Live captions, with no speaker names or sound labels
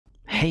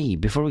Hey,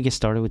 before we get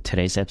started with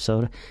today's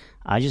episode,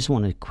 I just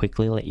want to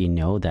quickly let you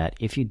know that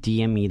if you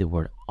DM me the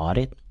word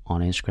audit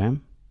on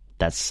Instagram,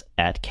 that's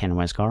at Ken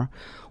Westgar,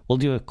 we'll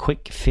do a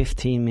quick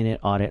 15-minute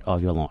audit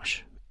of your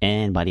launch.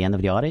 And by the end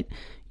of the audit,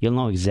 you'll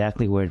know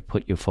exactly where to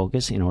put your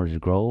focus in order to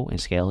grow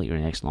and scale your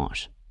next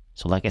launch.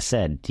 So like I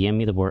said, DM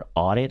me the word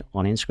audit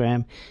on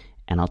Instagram,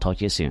 and I'll talk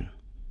to you soon.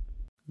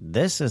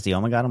 This is the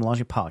Oh My God, I'm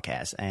Launching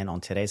podcast. And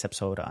on today's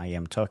episode, I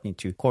am talking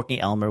to Courtney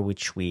Elmer,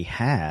 which we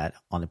had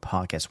on the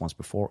podcast once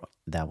before.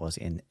 That was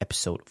in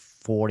episode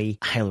 40.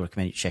 I highly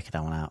recommend you check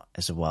that one out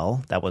as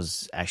well. That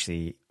was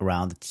actually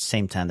around the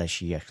same time that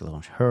she actually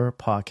launched her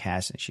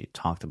podcast. And she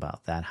talked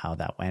about that, how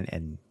that went.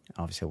 And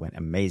obviously it went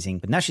amazing.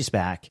 But now she's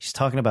back. She's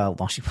talking about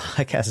launching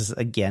podcasts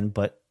again,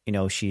 but you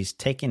know, she's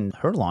taken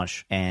her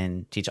launch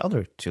and teach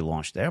others to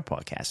launch their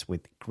podcast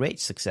with great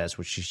success,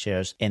 which she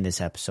shares in this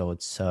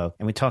episode. So,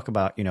 and we talk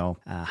about,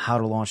 how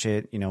to launch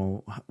it,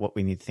 what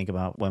we need to think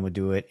about when we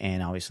do it,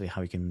 and obviously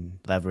how you can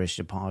leverage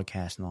the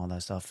podcast and all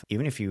that stuff.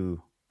 Even if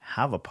you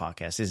have a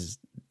podcast, this is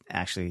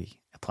actually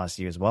applies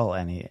to you as well,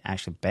 and it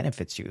actually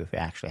benefits you if you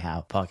actually have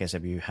a podcast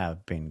that you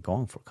have been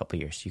going for a couple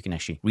of years. You can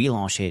actually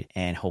relaunch it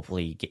and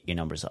hopefully get your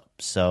numbers up.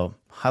 So,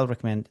 highly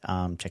recommend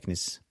checking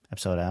this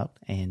episode out,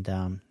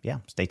 and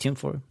stay tuned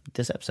for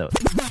this episode.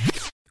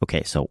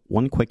 Okay, so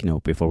one quick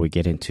note before we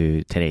get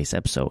into today's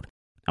episode.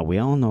 Now, we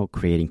all know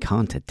creating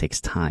content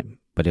takes time,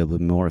 but it'll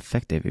be more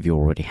effective if you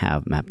already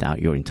have mapped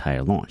out your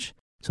entire launch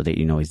so that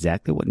you know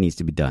exactly what needs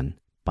to be done,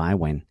 by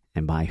when,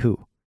 and by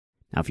who.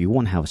 Now, if you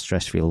want to have a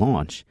stress-free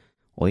launch,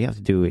 all you have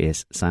to do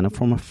is sign up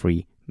for my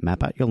free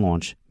Map Out Your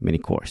Launch mini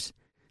course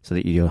so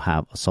that you'll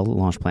have a solid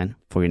launch plan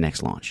for your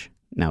next launch.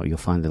 Now, you'll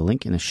find the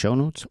link in the show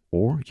notes,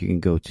 or you can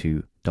go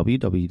to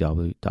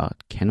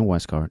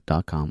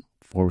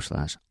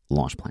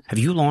www.kenwestgar.com/launch plan. Have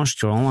you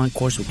launched your online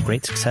course with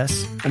great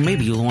success? Or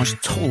maybe you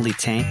launched totally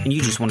tanked and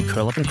you just want to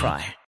curl up and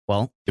cry.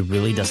 Well, it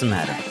really doesn't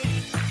matter.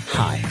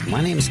 Hi,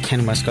 my name is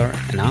Ken Westgar,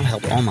 and I'll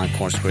help online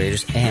course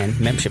creators and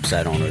membership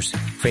site owners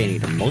creating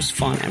the most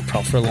fun and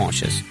profitable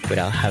launches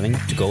without having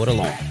to go it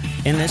alone.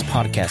 In this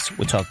podcast,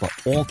 we talk about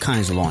all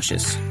kinds of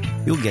launches.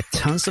 You'll get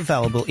tons of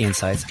valuable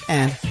insights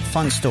and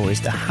fun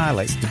stories that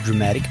highlights the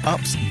dramatic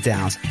ups,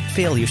 downs,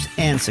 failures,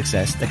 and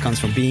success that comes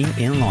from being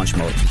in launch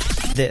mode.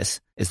 This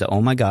is the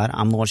Oh My God,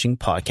 I'm Launching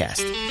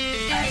podcast.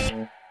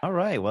 All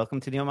right,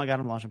 welcome to the Oh My God,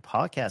 I'm Launching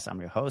podcast. I'm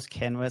your host,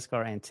 Ken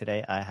Westgar, and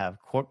today I have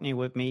Courtney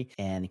with me,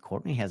 and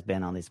Courtney has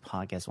been on this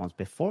podcast once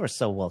before,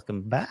 so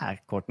welcome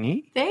back,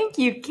 Courtney. Thank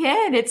you,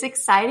 Ken. It's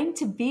exciting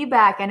to be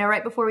back. I know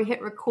right before we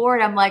hit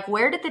record, I'm like,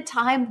 where did the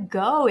time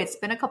go? It's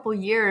been a couple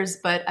years,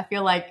 but I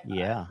feel like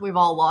we've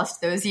all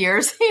lost those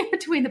years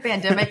between the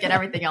pandemic and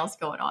everything else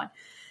going on.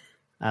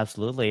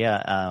 Absolutely,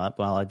 yeah.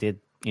 Well, I did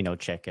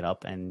check it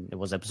up, and it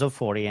was episode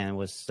 40, and it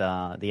was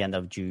the end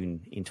of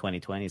June in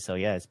 2020. So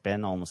yeah, it's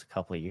been almost a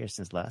couple of years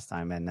since last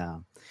time, and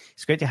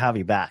it's great to have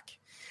you back.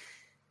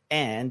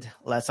 And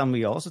last time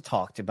we also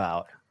talked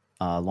about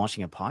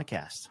launching a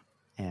podcast,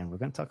 and we're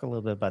going to talk a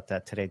little bit about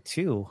that today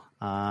too.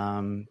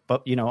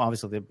 But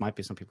obviously there might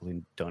be some people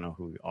who don't know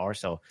who you are,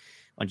 so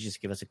why don't you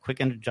just give us a quick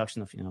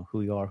introduction of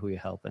who you are, who you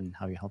help, and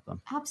how you help them?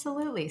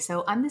 Absolutely.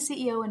 So I'm the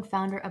CEO and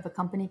founder of a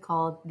company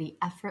called The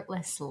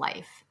Effortless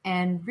Life.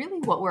 And really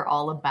what we're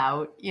all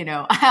about,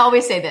 I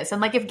always say this. I'm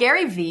like, if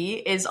Gary Vee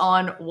is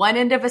on one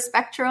end of a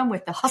spectrum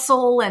with the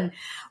hustle and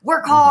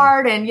work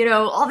hard and,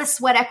 all the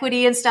sweat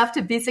equity and stuff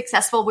to be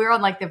successful, we're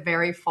on like the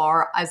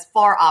as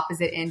far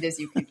opposite end as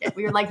you can get.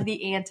 We are like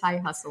the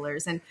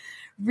anti-hustlers. And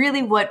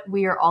really what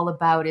we are all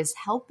about is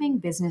helping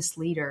business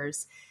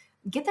leaders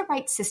get the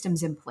right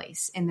systems in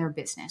place in their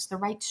business, the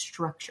right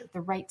structure,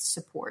 the right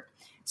support,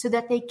 so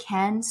that they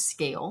can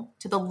scale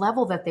to the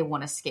level that they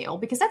want to scale,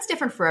 because that's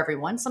different for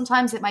everyone.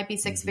 Sometimes it might be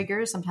six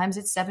figures, sometimes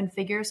it's seven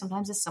figures,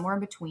 sometimes it's somewhere in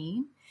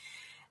between.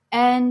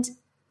 And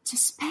to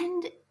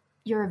spend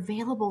your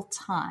available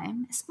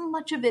time, as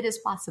much of it as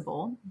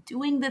possible,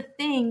 doing the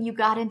thing you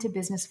got into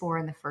business for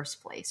in the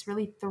first place,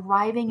 really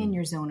thriving in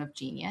your zone of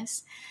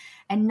genius,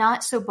 and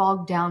not so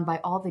bogged down by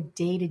all the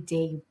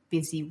day-to-day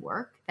busy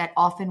work that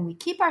often we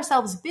keep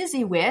ourselves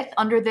busy with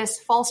under this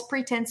false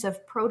pretense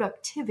of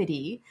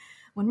productivity,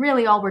 when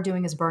really all we're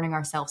doing is burning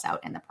ourselves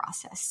out in the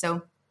process.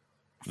 So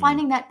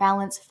finding that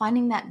balance,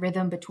 finding that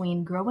rhythm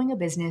between growing a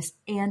business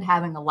and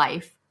having a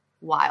life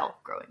while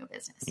growing a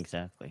business.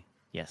 Exactly.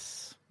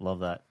 Yes. Love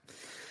that.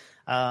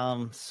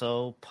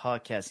 So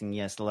podcasting,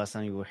 yes, the last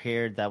time you were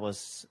here, that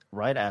was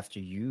right after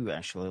you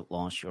actually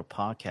launched your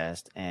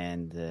podcast.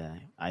 And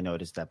I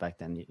noticed that back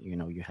then,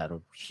 you had a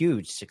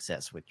huge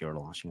success with your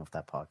launching of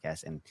that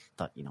podcast, and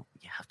thought, you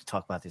have to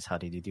talk about this. How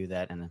did you do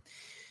that? And then,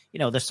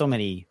 there's so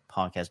many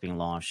podcasts being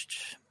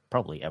launched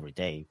probably every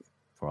day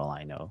for all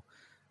I know.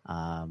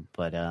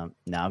 But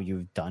now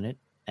you've done it,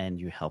 and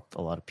you helped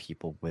a lot of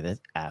people with it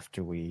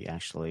after we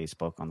actually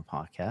spoke on the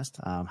podcast.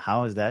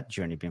 How has that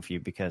journey been for you?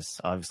 Because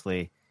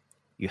obviously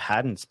you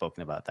hadn't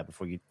spoken about that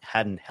before. You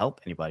hadn't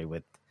helped anybody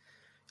with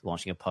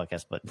launching a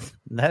podcast, but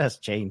that has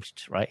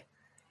changed, right?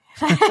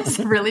 It's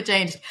really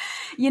changed.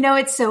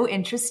 It's so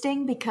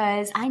interesting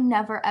because I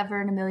never,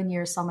 ever in a million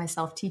years saw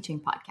myself teaching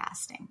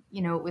podcasting.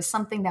 It was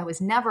something that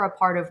was never a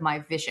part of my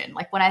vision.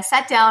 Like when I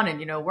sat down and,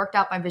 worked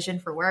out my vision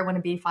for where I want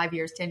to be 5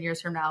 years, 10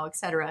 years from now, et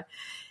cetera,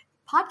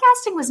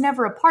 podcasting was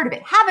never a part of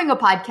it. Having a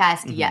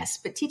podcast, yes,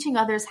 but teaching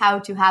others how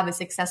to have a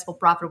successful,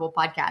 profitable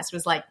podcast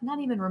was like not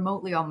even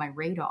remotely on my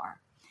radar.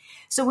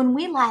 So when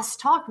we last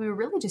talked, we were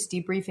really just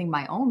debriefing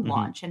my own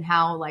launch and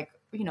how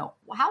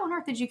how on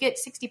earth did you get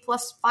 60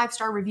 plus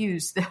 5-star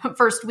reviews the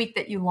first week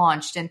that you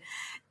launched and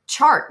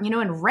chart,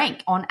 and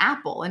rank on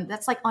Apple? And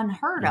that's like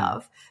unheard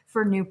of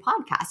for new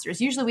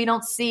podcasters. Usually we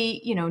don't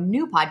see,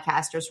 new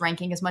podcasters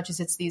ranking as much as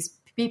it's these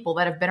people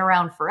that have been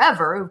around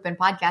forever, who've been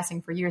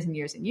podcasting for years and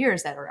years and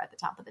years that are at the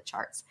top of the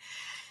charts.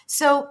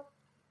 So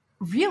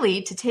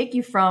really, to take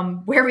you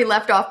from where we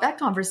left off that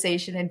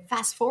conversation and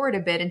fast forward a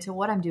bit into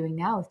what I'm doing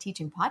now with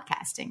teaching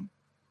podcasting,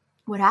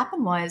 what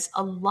happened was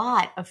a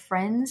lot of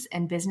friends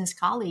and business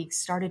colleagues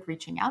started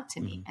reaching out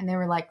to me and they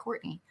were like,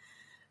 Courtney,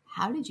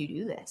 how did you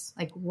do this?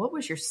 Like, what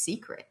was your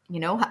secret?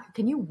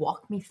 Can you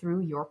walk me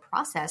through your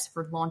process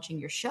for launching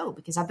your show?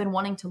 Because I've been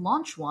wanting to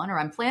launch one, or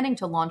I'm planning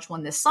to launch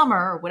one this summer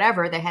or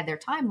whatever. They had their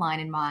timeline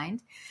in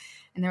mind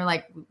and they're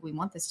like, we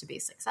want this to be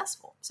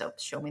successful. So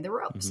show me the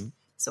ropes.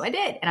 So I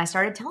did. And I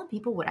started telling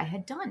people what I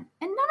had done. And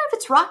none of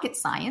it's rocket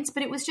science,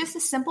 but it was just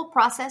a simple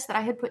process that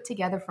I had put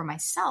together for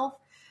myself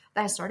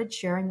that I started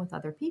sharing with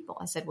other people.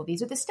 I said, well,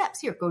 these are the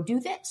steps. Here, go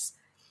do this.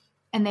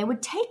 And they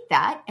would take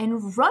that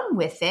and run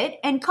with it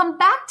and come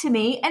back to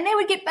me and they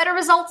would get better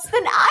results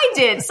than I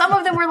did. Some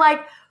of them were like,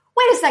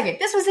 wait a second,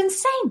 this was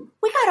insane.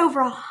 We got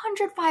over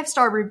 100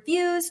 5-star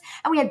reviews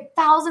and we had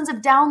thousands of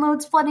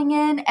downloads flooding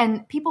in,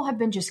 and people have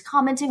been just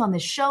commenting on the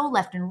show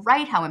left and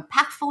right, how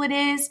impactful it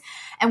is.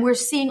 And we're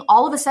seeing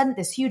all of a sudden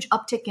this huge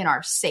uptick in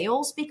our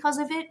sales because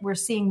of it. We're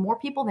seeing more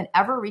people than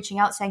ever reaching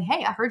out saying,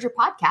 hey, I heard your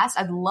podcast.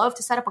 I'd love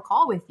to set up a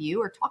call with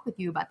you or talk with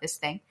you about this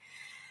thing.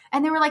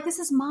 And they were like, this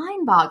is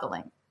mind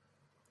boggling.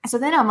 So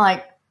then I'm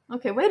like,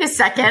 okay, wait a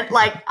second.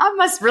 Like, I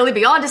must really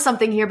be onto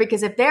something here,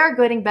 because if they're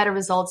getting better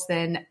results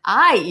than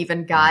I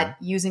even got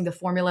using the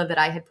formula that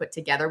I had put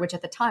together, which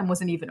at the time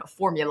wasn't even a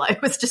formula.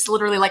 It was just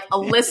literally like a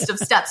list of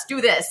steps,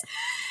 do this.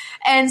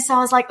 And so I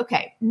was like,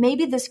 okay,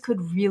 maybe this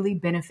could really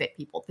benefit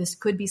people. This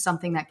could be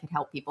something that could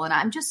help people. And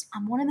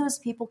I'm one of those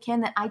people,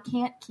 Ken, that I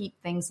can't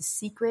keep things a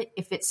secret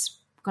if it's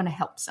going to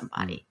help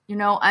somebody.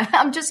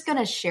 I'm just going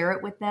to share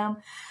it with them.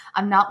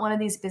 I'm not one of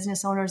these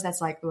business owners that's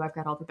like, oh, I've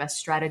got all the best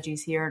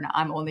strategies here and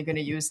I'm only going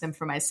to use them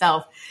for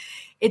myself.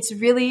 It's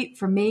really,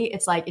 for me,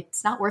 it's like,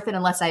 it's not worth it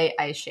unless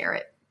I share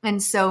it.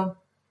 And so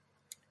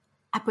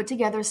I put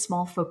together a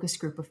small focus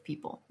group of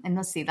people. And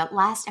let's see, that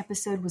last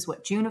episode was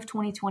June of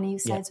 2020, you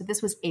said? Yeah. So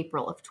this was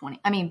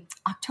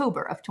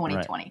October of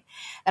 2020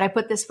 that I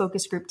put this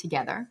focus group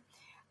together.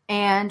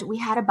 And we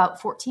had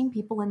about 14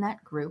 people in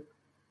that group.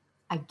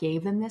 I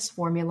gave them this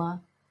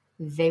formula.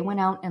 They went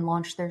out and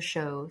launched their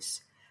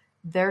shows.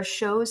 Their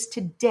shows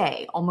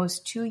today,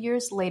 almost 2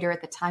 years later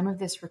at the time of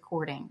this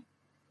recording,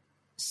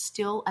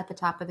 still at the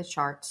top of the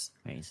charts.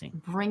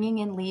 Amazing. Bringing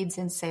in leads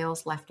and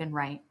sales left and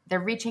right. They're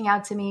reaching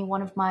out to me.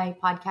 One of my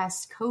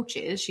podcast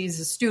coaches, she's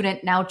a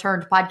student now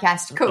turned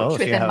podcast coach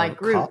within my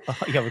group.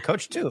 You have a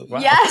coach too.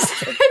 Wow. Yes.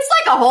 It's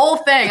like a whole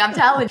thing, I'm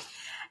telling you.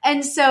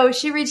 And so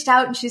she reached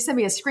out and she sent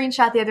me a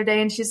screenshot the other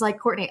day and she's like,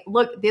 Courtney,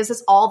 look, this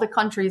is all the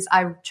countries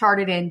I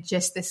charted in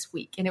just this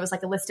week. And it was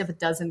like a list of a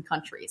dozen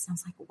countries. And I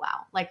was like,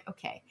 wow, like,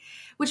 okay,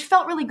 which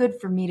felt really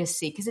good for me to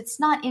see, because it's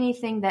not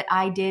anything that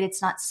I did.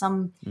 It's not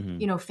some,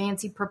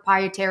 fancy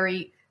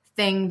proprietary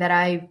thing that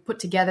I put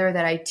together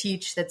that I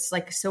teach that's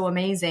like so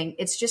amazing.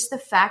 It's just the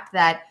fact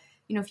that,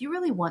 if you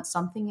really want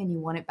something and you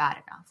want it bad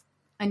enough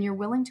and you're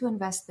willing to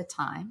invest the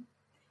time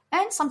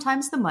and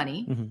sometimes the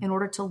money in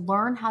order to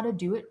learn how to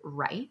do it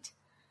right,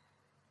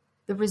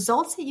 the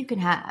results that you can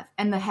have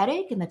and the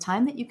headache and the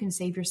time that you can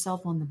save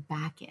yourself on the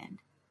back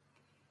end,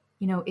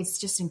 it's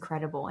just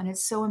incredible. And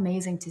it's so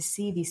amazing to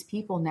see these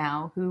people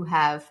now who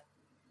have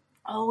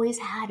always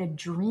had a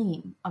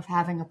dream of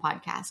having a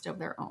podcast of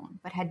their own,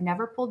 but had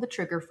never pulled the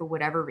trigger for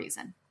whatever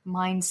reason,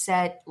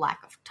 mindset,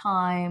 lack of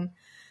time,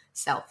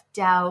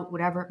 self-doubt,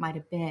 whatever it might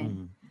have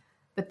been,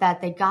 but that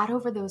they got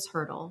over those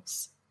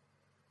hurdles.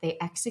 They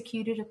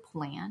executed a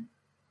plan,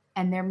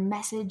 and their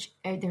message,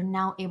 they're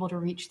now able to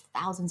reach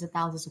thousands and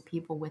thousands of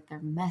people with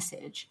their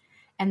message,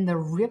 and the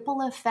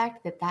ripple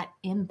effect that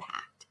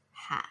impact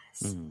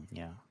has.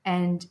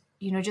 And,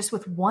 just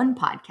with one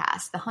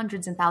podcast, the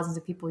hundreds and thousands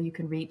of people you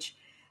can reach,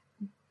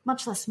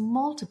 much less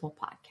multiple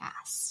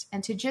podcasts.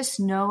 And to just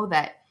know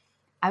that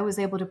I was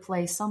able to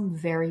play some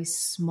very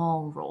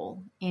small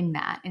role in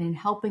that and in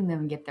helping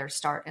them get their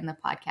start in the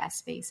podcast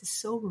space is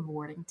so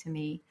rewarding to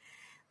me,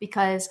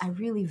 because I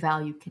really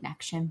value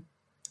connection.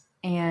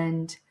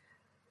 And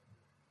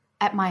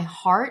at my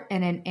heart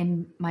and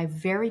in my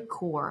very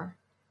core,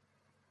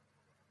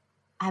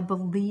 I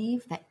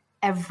believe that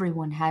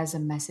everyone has a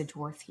message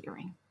worth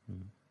hearing.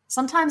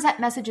 Sometimes that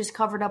message is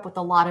covered up with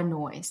a lot of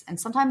noise. And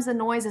sometimes the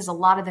noise is a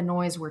lot of the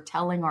noise we're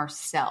telling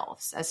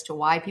ourselves as to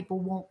why people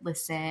won't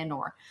listen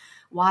or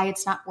why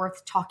it's not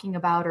worth talking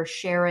about or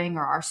sharing,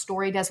 or our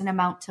story doesn't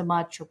amount to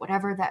much, or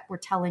whatever that we're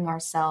telling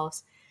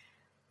ourselves.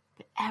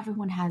 But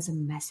everyone has a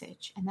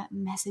message, and that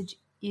message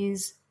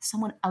is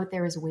someone out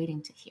there is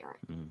waiting to hear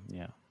it.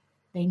 Yeah.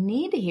 They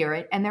need to hear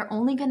it, and they're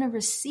only going to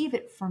receive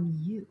it from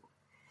you.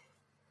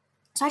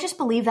 So I just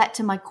believe that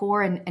to my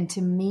core, and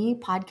to me,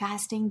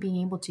 podcasting,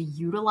 being able to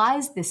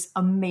utilize this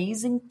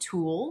amazing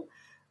tool,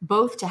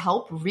 both to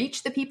help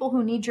reach the people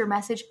who need your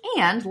message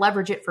and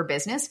leverage it for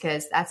business,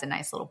 because that's a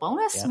nice little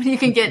bonus when you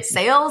can get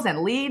sales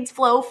and leads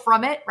flow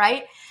from it,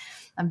 right?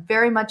 I'm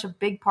very much a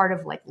big part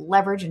of like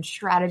leverage and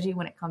strategy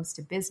when it comes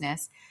to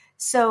business.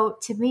 So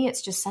to me,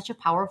 it's just such a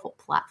powerful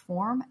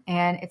platform,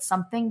 and it's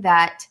something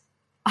that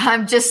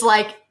I'm just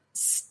like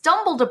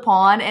stumbled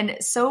upon and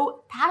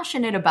so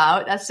passionate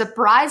about. I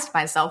surprised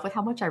myself with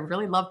how much I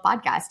really love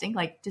podcasting,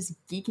 like just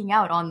geeking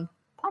out on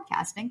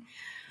podcasting.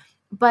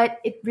 But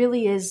it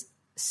really is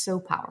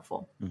so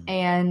powerful.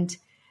 And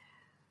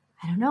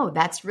I don't know,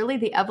 that's really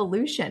the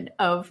evolution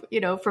of,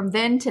 from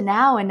then to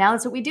now. And now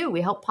that's what we do. We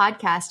help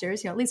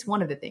podcasters, at least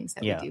one of the things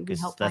that we do. We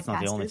help that's podcasters.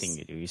 Not the only thing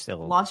you do. You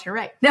still launch and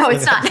write. No,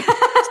 it's not.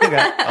 Still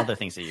got other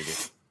things that you do.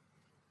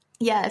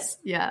 Yes.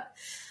 Yeah.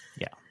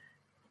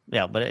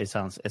 Yeah, but it's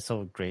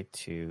so great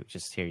to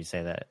just hear you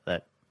say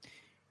that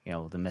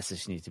the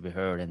message needs to be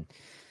heard. And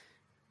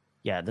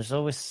yeah, there's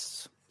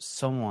always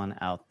someone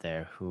out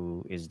there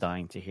who is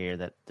dying to hear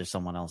that there's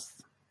someone else,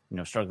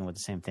 struggling with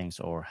the same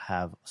things or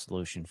have a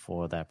solution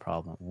for that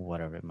problem,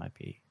 whatever it might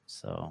be.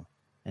 So,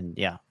 and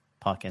yeah,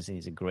 podcasting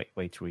is a great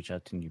way to reach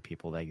out to new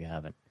people that you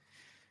haven't.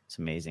 It's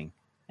amazing.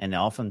 And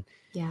often,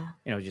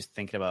 just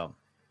thinking about,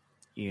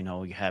 you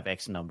have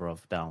X number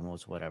of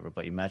downloads, whatever,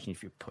 but imagine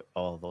if you put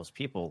all those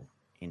people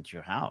into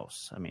your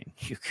house. I mean,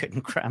 you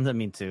couldn't cram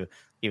them into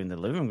even the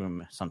living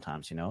room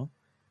sometimes,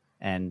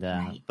 and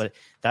right. But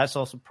that's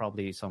also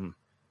probably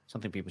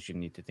something people should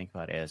need to think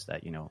about, is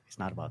that it's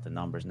not about the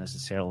numbers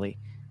necessarily,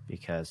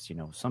 because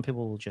some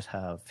people will just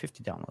have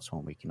 50 downloads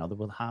 1 week, and other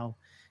will have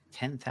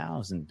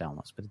 10,000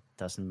 downloads, but it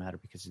doesn't matter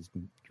because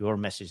your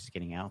message is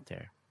getting out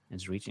there and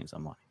it's reaching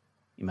someone.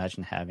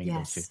 Imagine having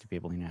those 50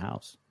 people in your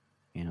house.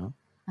 I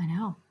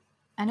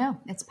know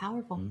it's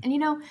powerful.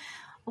 And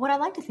what I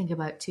like to think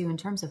about too, in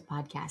terms of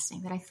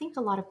podcasting, that I think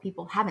a lot of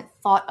people haven't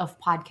thought of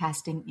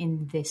podcasting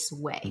in this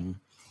way.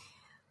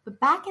 But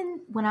back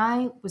when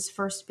I was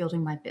first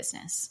building my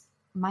business,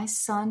 my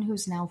son,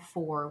 who's now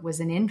 4,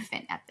 was an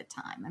infant at the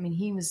time. I mean,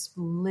 he was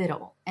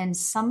little. And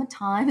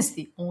sometimes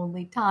the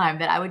only time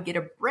that I would get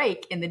a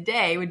break in the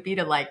day would be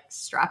to like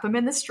strap him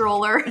in the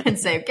stroller and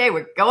say, okay,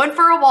 we're going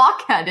for a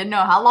walk. I didn't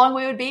know how long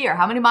we would be or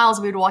how many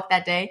miles we would walk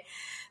that day,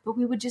 but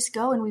we would just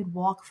go and we'd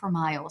walk for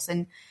miles.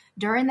 And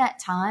during that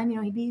time,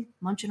 he'd be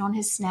munching on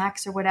his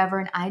snacks or whatever,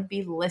 and I'd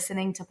be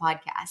listening to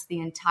podcasts the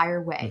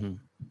entire way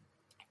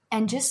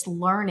and just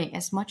learning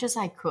as much as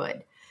I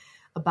could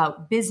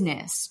about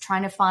business,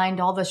 trying to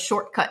find all the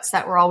shortcuts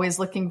that we're always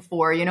looking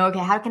for. Okay,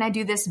 how can I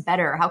do this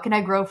better? How can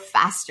I grow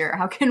faster?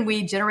 How can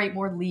we generate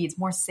more leads,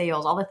 more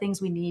sales, all the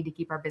things we need to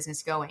keep our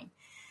business going?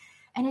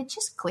 And it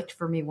just clicked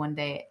for me one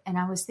day. And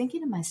I was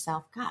thinking to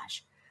myself,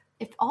 gosh,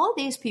 if all of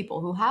these people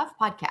who have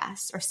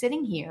podcasts are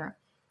sitting here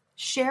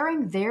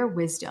sharing their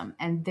wisdom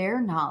and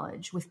their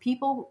knowledge with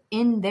people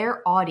in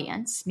their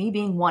audience, me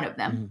being one of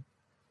them,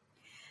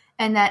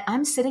 and that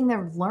I'm sitting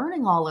there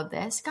learning all of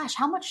this, gosh,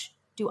 how much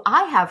do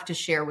I have to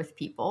share with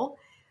people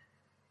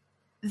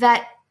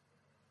that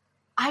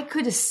I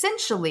could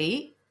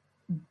essentially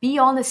be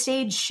on the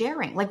stage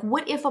sharing? Like,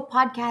 what if a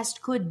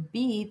podcast could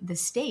be the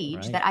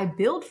stage that I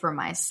build for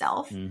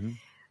myself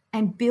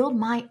and build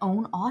my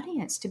own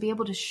audience to be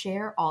able to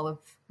share all of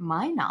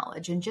my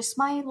knowledge and just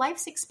my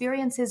life's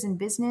experiences in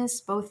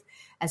business, both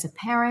as a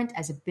parent,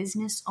 as a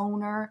business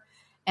owner,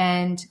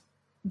 and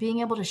being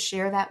able to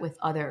share that with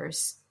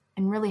others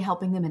and really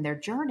helping them in their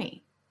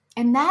journey.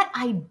 And that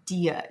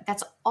idea,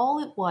 that's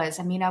all it was.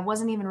 I mean, I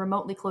wasn't even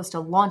remotely close to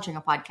launching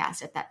a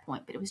podcast at that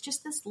point, but it was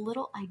just this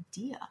little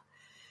idea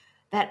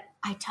that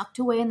I tucked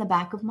away in the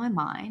back of my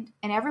mind.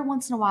 And every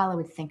once in a while I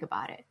would think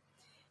about it.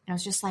 And I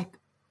was just like,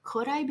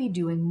 could I be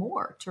doing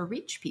more to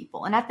reach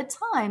people? And at the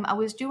time I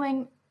was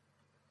doing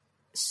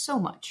so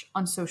much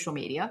on social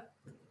media,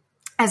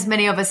 as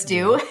many of us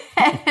do,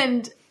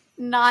 and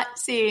not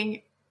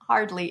seeing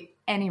hardly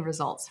any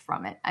results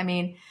from it. I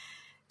mean,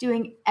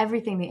 doing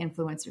everything the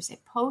influencers say,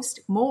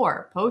 post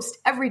more, post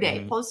every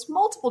day, post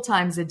multiple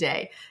times a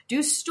day,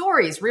 do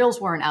stories.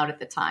 Reels weren't out at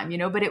the time,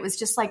 but it was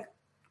just like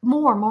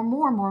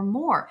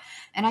more.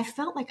 And I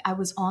felt like I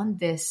was on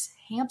this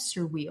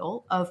hamster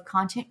wheel of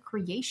content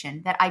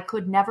creation that I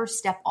could never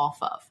step off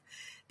of.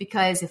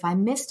 Because if I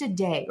missed a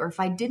day or if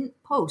I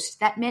didn't post,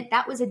 that meant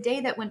that was a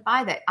day that went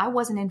by that I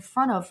wasn't in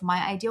front of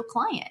my ideal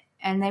client,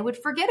 and they would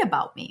forget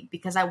about me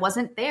because I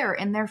wasn't there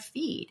in their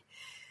feed.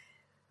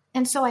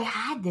 And so I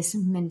had this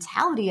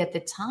mentality at the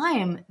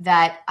time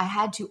that I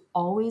had to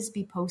always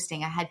be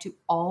posting. I had to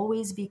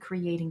always be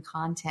creating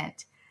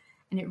content.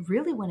 And it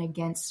really went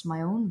against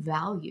my own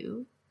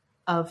value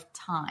of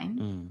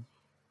time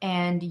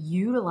and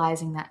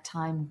utilizing that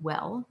time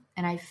well.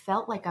 And I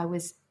felt like I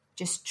was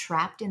just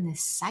trapped in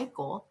this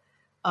cycle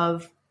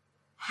of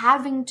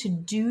having to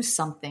do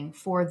something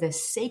for the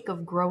sake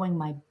of growing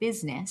my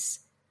business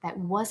that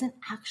wasn't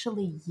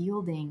actually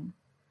yielding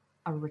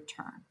a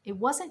return. It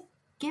wasn't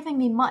giving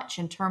me much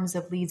in terms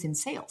of leads and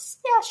sales.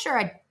 Yeah, sure,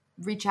 I'd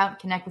reach out and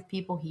connect with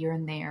people here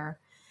and there.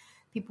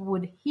 People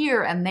would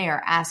here and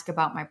there ask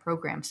about my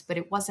programs, but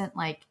it wasn't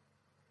like,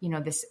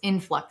 this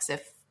influx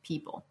of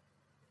people.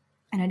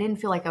 And I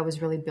didn't feel like I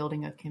was really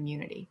building a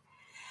community.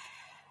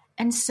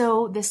 And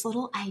so this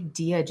little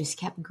idea just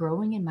kept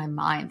growing in my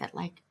mind that,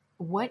 like,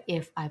 what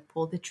if I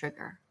pulled the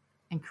trigger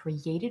and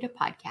created a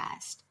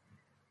podcast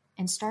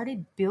and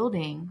started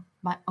building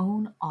my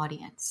own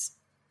audience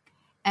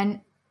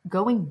and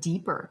going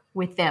deeper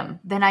with them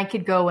than I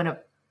could go in a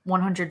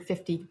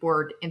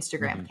 150-word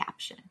Instagram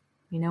caption,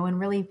 and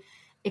really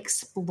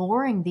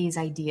exploring these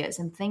ideas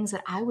and things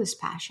that I was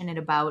passionate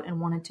about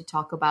and wanted to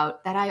talk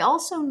about that I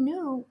also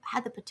knew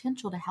had the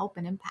potential to help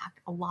and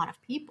impact a lot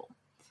of people.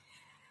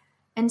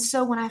 And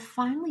so when I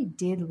finally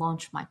did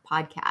launch my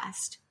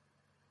podcast,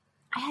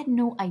 I had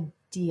no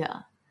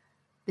idea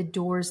the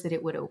doors that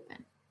it would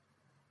open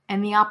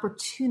and the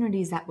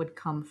opportunities that would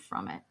come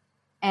from it.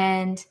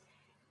 And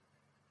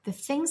the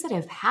things that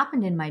have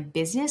happened in my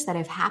business that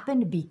have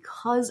happened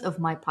because of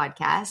my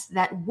podcast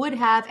that would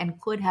have and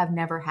could have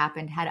never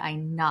happened had I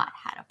not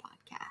had a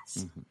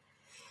podcast.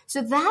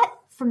 So that,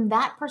 from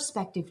that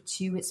perspective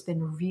too, it's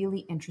been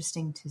really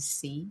interesting to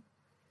see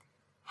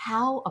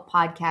how a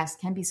podcast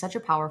can be such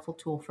a powerful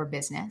tool for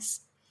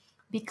business.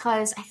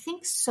 Because I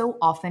think so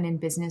often in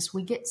business,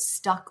 we get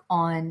stuck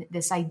on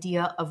this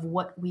idea of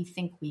what we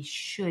think we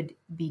should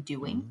be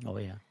doing. Oh,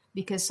 yeah.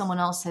 Because someone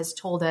else has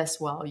told us,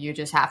 well, you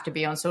just have to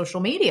be on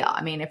social media.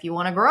 I mean, if you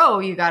want to grow,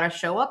 you got to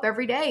show up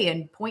every day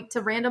and point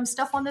to random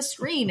stuff on the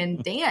screen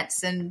and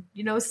dance and,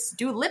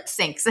 do lip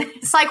syncs.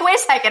 It's like, wait a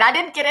second, I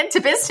didn't get into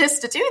business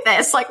to do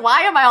this. Like,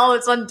 why am I all of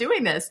a sudden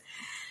doing this?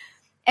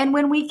 And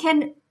when we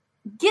can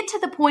get to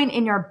the point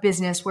in our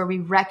business where we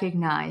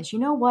recognize, you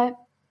know what?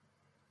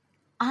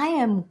 I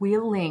am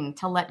willing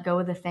to let go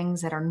of the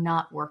things that are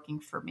not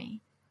working for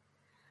me.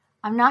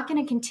 I'm not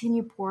going to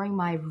continue pouring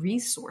my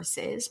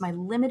resources, my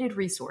limited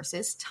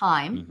resources,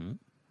 time,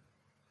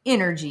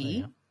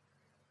 energy,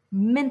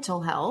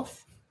 mental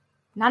health,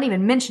 not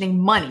even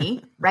mentioning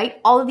money, right?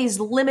 All of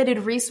these limited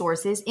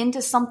resources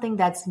into something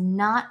that's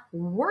not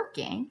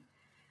working.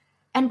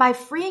 And by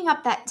freeing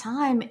up that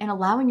time and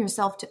allowing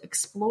yourself to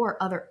explore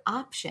other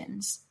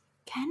options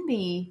can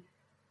be,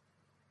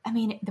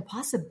 the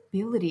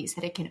possibilities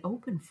that it can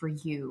open for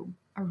you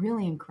are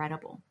really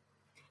incredible.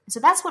 And so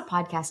that's what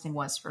podcasting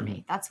was for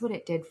me. That's what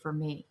it did for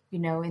me,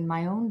 in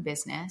my own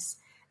business.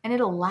 And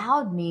it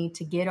allowed me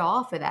to get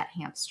off of that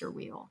hamster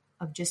wheel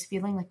of just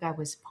feeling like I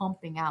was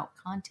pumping out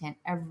content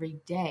every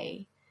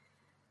day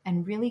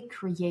and really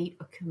create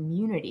a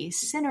community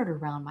centered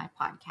around my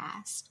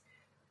podcast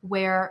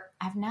where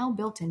I've now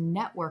built a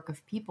network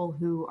of people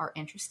who are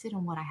interested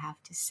in what I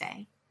have to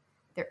say.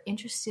 They're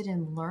interested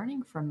in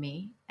learning from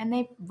me, and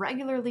they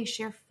regularly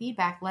share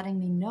feedback, letting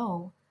me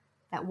know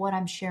that what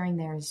I'm sharing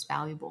there is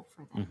valuable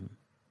for them.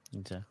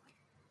 Exactly.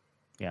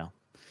 Yeah.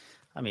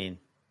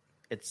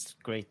 It's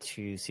great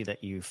to see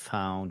that you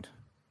found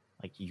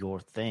like your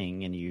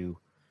thing and you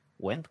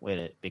went with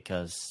it,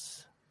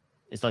 because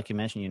it's like you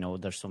mentioned,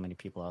 there's so many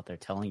people out there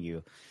telling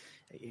you,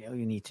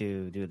 you need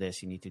to do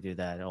this, you need to do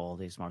that, all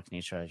these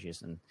marketing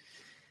strategies. And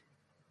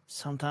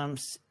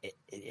sometimes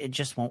it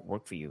just won't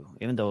work for you,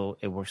 even though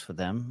it works for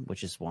them,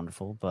 which is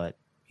wonderful. But,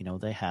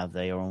 they have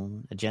their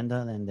own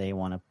agenda and they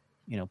want to,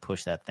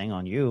 push that thing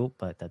on you,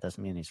 but that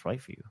doesn't mean it's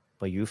right for you.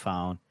 But you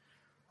found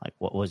like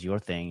what was your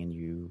thing and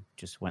you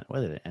just went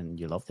with it and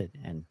you loved it.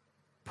 And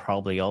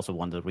probably also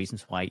one of the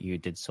reasons why you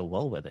did so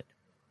well with it.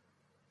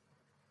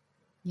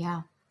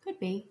 Yeah, could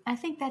be. I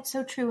think that's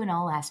so true in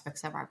all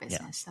aspects of our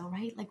business, though,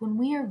 right? Like when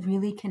we are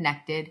really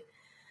connected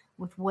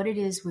with what it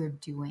is we're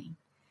doing,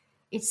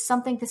 it's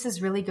something,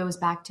 really goes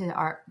back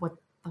to what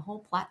the whole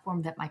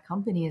platform that my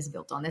company is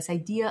built on, this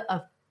idea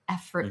of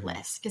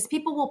effortless. Because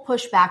people will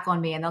push back on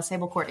me and they'll say,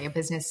 well, Courtney, a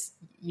business,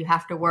 you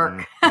have to work.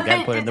 You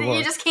gotta put in the work.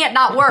 You just can't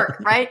not work,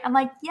 right? I'm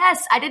like,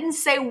 yes, I didn't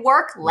say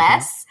work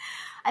less.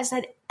 I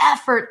said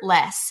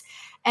effortless.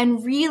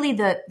 And really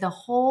the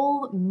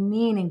whole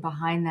meaning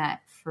behind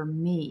that for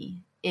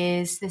me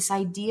is this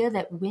idea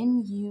that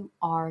when you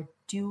are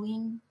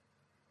doing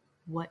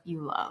what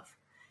you love,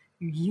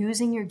 you're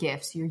using your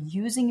gifts, you're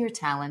using your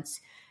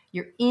talents,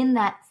 you're in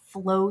that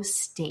flow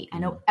state. I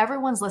know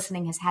everyone's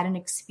listening has had an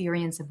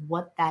experience of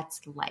what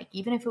that's like,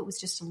 even if it was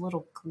just a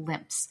little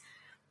glimpse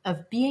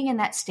of being in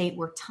that state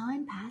where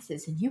time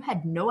passes and you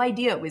had no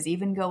idea it was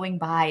even going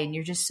by, and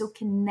you're just so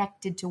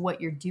connected to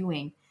what you're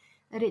doing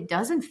that it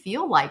doesn't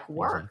feel like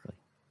work. Exactly.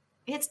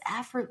 It's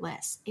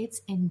effortless.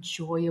 It's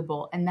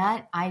enjoyable. And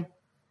that, I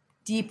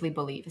deeply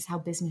believe, is how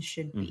business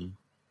should be.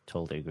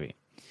 Totally agree.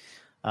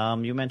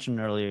 You mentioned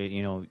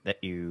earlier, that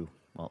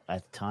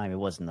at the time it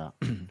wasn't a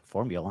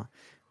formula,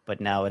 but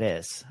now it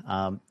is.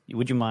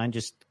 Would you mind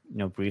just,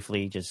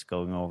 briefly just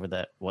going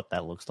over what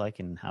that looks like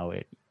and how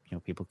it,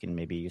 people can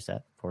maybe use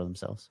that for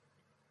themselves?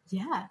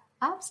 Yeah.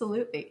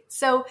 Absolutely.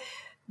 So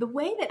the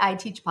way that I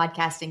teach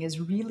podcasting is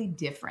really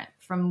different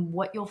from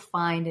what you'll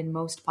find in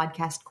most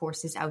podcast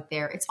courses out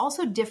there. It's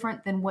also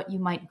different than what you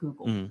might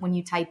Google when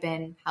you type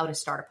in how to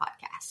start a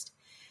podcast.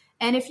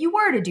 And if you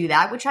were to do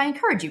that, which I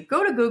encourage you,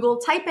 go to Google,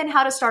 type in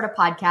how to start a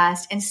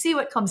podcast and see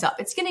what comes up.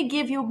 It's going to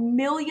give you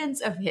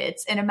millions of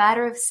hits in a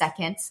matter of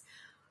seconds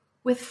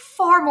with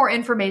far more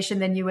information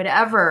than you would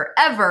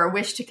ever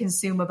wish to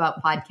consume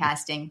about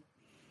podcasting.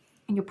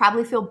 And you'll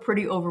probably feel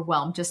pretty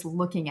overwhelmed just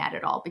looking at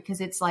it all because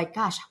it's like,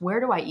 gosh,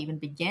 where do I even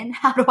begin?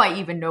 How do I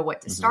even know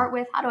what to start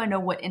with? How do I know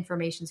what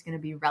information is going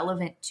to be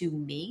relevant to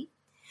me?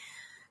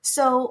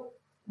 So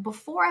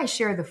before I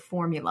share the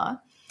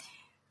formula,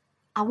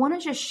 I want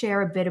to just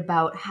share a bit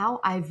about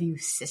how I view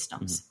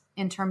systems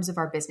in terms of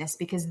our business,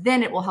 because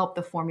then it will help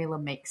the formula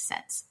make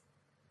sense.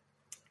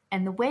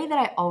 And the way that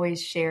I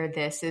always share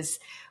this is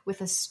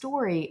with a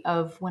story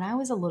of when I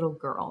was a little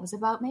girl. I was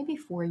about maybe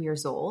 4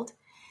 years old.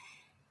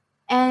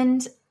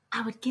 And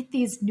I would get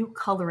these new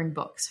coloring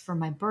books for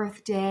my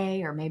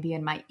birthday or maybe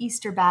in my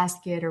Easter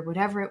basket or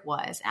whatever it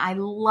was. And I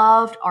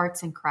loved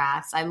arts and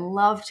crafts. I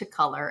loved to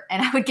color.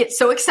 And I would get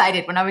so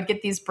excited when I would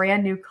get these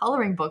brand new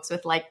coloring books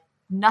with like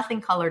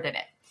nothing colored in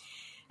it.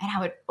 And I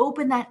would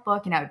open that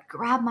book and I would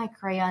grab my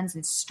crayons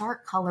and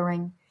start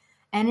coloring.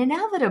 And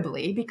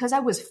inevitably, because I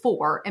was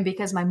 4 and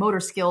because my motor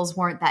skills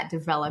weren't that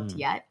developed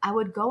yet, I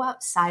would go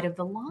outside of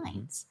the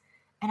lines.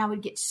 And I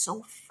would get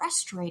so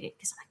frustrated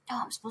because I'm like,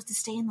 no, I'm supposed to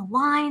stay in the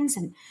lines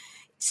and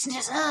it's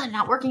just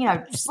not working. And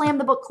I would slam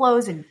the book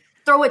closed and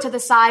throw it to the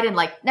side and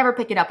like never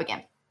pick it up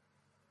again.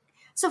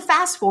 So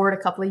fast forward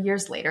a couple of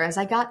years later, as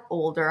I got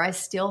older, I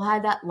still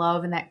had that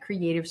love and that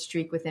creative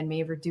streak within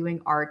me for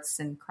doing arts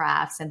and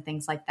crafts and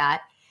things like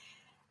that.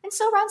 And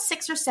so around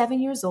 6 or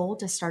 7 years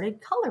old, I started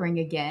coloring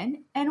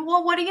again. And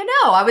well, what do you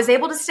know? I was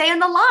able to stay in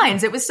the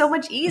lines. It was so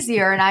much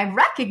easier. And I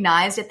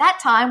recognized at that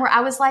time where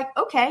I was like,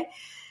 okay,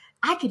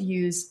 I could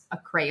use a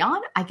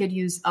crayon. I could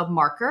use a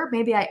marker.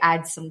 Maybe I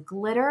add some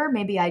glitter.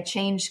 Maybe I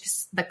change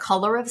the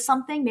color of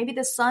something. Maybe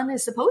the sun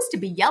is supposed to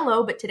be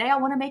yellow, but today I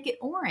want to make it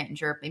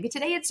orange, or maybe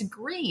today it's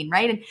green,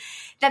 right? And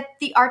that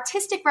the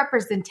artistic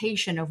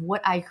representation of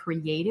what I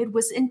created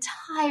was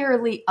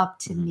entirely up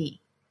to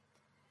me.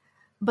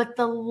 But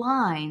the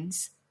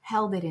lines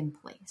held it in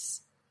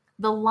place.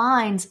 The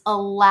lines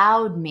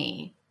allowed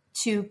me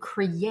to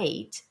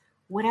create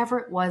whatever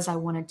it was I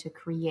wanted to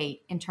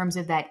create in terms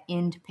of that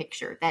end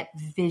picture, that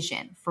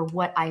vision for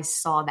what I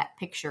saw that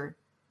picture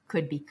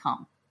could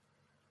become.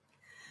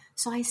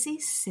 So I see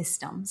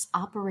systems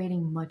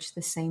operating much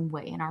the same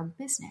way in our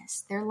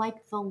business. They're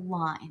like the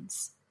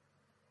lines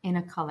in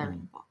a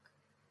coloring book,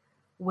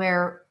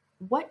 where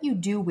what you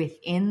do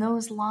within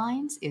those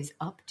lines is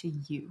up to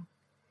you.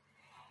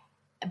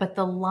 But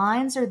the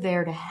lines are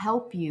there to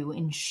help you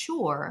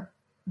ensure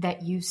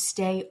that you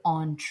stay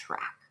on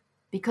track.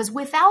 Because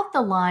without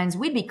the lines,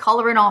 we'd be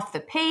coloring off the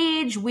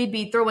page. We'd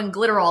be throwing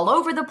glitter all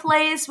over the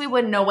place. We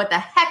wouldn't know what the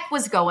heck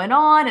was going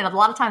on. And a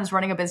lot of times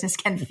running a business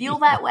can feel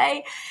that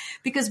way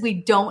because we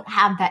don't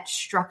have that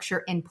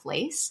structure in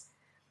place.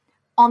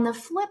 On the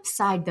flip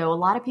side, though, a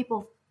lot of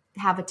people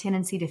have a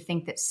tendency to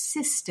think that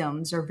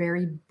systems are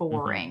very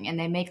boring and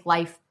they make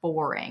life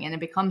boring and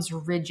it becomes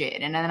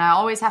rigid. And then I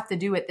always have to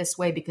do it this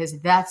way because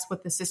that's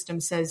what the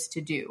system says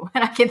to do.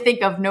 And I can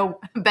think of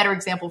no better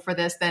example for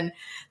this than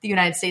the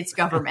United States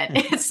government.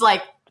 It's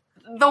like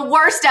the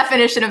worst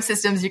definition of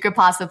systems you could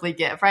possibly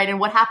give, right? And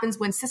what happens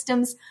when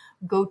systems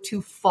go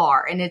too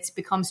far and it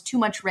becomes too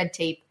much red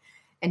tape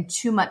and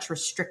too much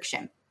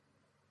restriction.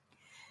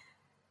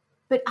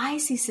 But I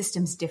see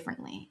systems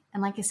differently.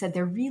 And like I said,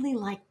 they're really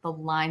like the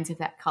lines of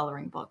that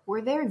coloring book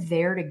where they're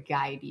there to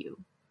guide you.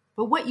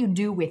 But what you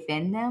do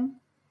within them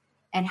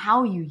and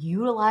how you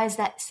utilize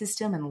that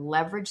system and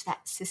leverage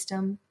that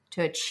system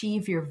to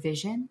achieve your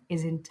vision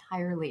is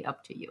entirely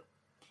up to you.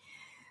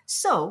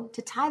 So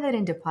to tie that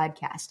into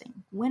podcasting,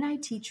 when I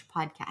teach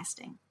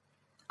podcasting,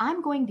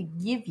 I'm going to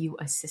give you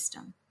a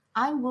system.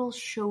 I will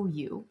show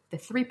you the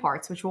 3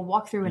 parts, which we'll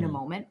walk through in a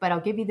moment, but I'll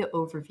give you the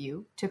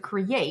overview to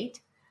create,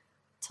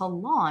 to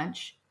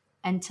launch,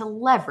 and to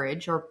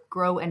leverage or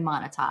grow and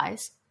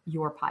monetize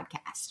your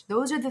podcast.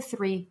 Those are the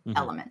 3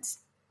 elements.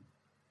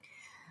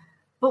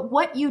 But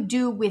what you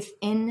do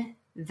within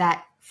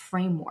that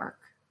framework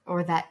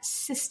or that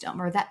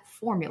system or that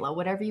formula,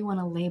 whatever you want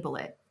to label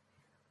it,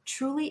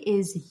 truly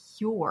is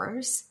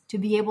yours to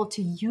be able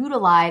to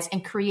utilize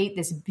and create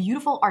this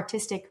beautiful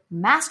artistic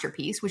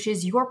masterpiece, which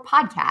is your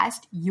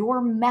podcast,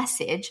 your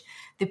message,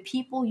 the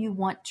people you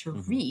want to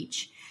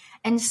reach.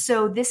 And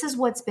so this is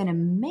what's been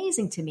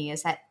amazing to me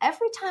is that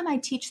every time I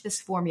teach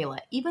this formula,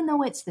 even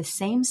though it's the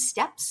same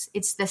steps,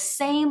 it's the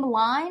same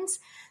lines,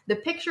 the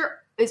picture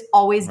is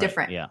always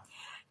different. Yeah.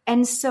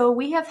 And so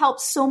we have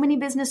helped so many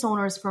business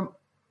owners from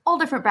all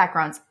different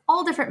backgrounds,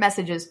 all different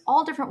messages,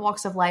 all different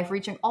walks of life,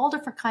 reaching all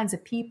different kinds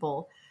of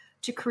people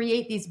to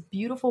create these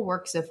beautiful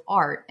works of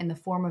art in the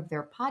form of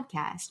their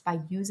podcast by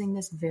using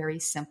this very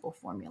simple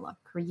formula: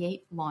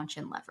 create, launch,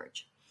 and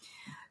leverage.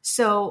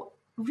 So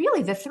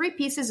really the 3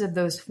 pieces of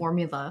this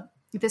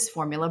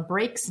formula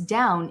breaks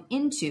down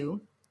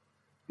into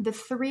the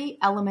 3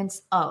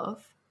 elements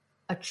of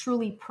a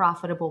truly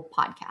profitable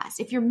podcast.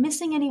 If you're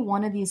missing any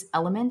one of these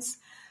elements,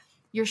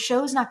 your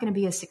show's not going to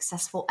be as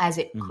successful as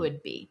it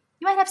could be.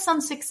 You might have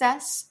some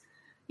success.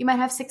 You might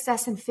have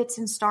success in fits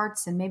and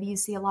starts, and maybe you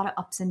see a lot of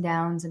ups and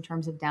downs in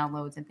terms of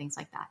downloads and things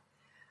like that.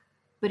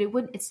 But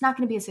it's not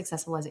going to be as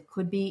successful as it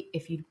could be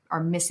if you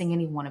are missing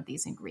any one of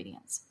these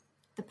ingredients.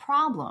 The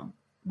problem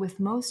with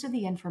most of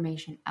the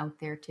information out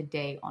there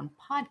today on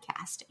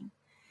podcasting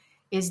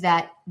is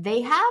that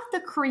they have the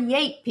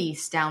create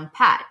piece down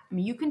pat. I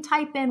mean, you can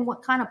type in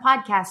what kind of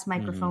podcast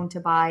microphone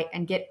to buy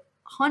and get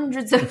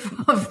hundreds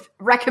of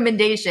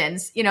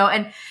recommendations,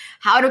 and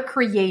how to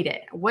create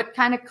it, what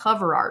kind of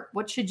cover art,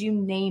 what should you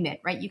name it,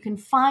 right? You can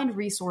find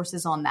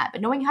resources on that,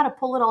 but knowing how to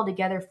pull it all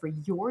together for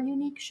your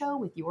unique show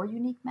with your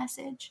unique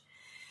message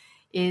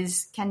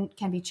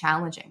can be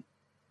challenging.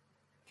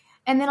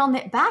 And then on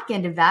the back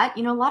end of that,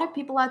 a lot of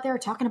people out there are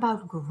talking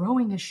about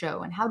growing a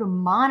show and how to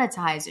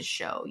monetize a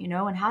show,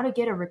 and how to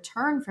get a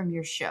return from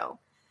your show.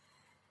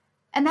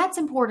 And that's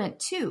important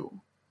too.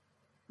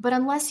 But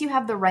unless you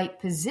have the right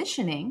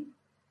positioning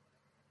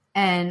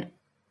and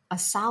a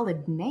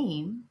solid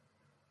name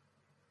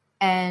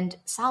and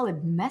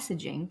solid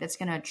messaging that's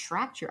going to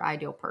attract your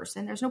ideal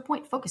person, there's no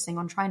point focusing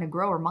on trying to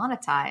grow or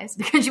monetize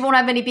because you won't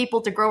have any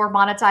people to grow or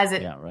monetize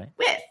it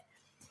with.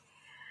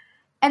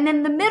 And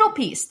then the middle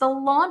piece, the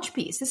launch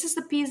piece. This is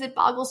the piece that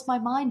boggles my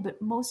mind,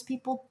 but most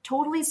people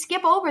totally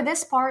skip over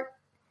this part.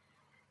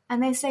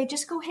 And they say,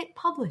 just go hit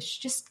publish.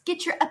 Just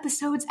get your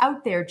episodes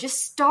out there.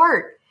 Just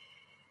start.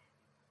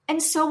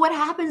 And so what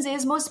happens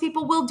is most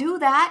people will do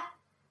that.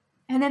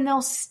 And then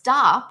they'll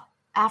stop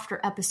after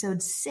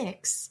episode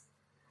 6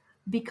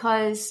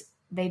 because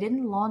they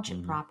didn't launch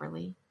it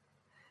properly.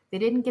 They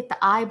didn't get the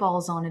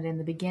eyeballs on it in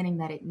the beginning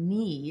that it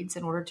needs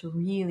in order to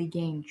really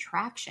gain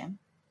traction.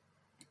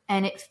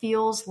 And it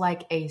feels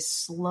like a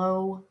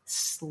slow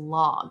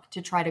slog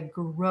to try to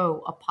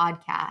grow a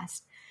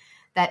podcast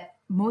that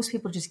most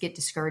people just get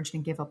discouraged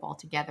and give up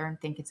altogether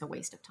and think it's a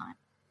waste of time.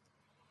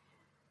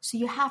 So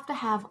you have to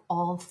have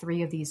all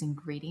 3 of these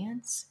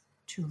ingredients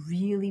to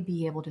really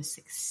be able to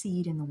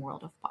succeed in the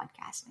world of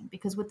podcasting.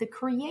 Because with the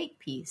create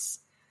piece,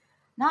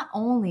 not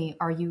only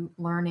are you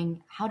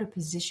learning how to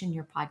position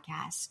your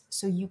podcast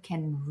so you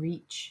can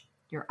reach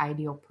your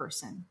ideal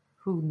person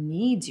who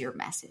needs your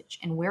message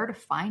and where to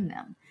find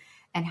them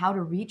and how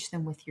to reach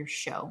them with your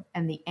show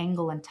and the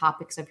angle and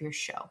topics of your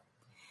show,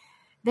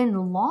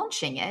 then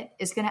launching it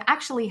is going to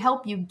actually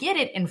help you get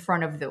it in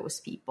front of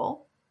those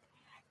people.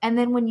 And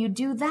then when you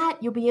do that,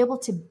 you'll be able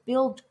to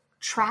build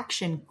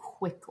traction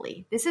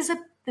quickly. This is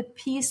the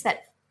piece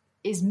that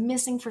is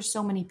missing for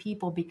so many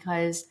people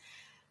because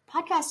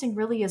podcasting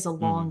really is a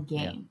long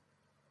game.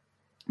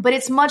 But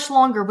it's much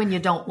longer when you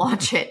don't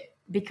launch it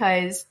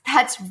because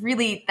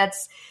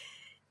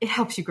it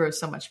helps you grow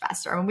so much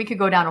faster. I mean, we could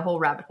go down a whole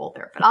rabbit hole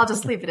there, but I'll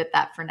just leave it at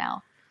that for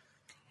now.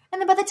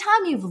 And then by the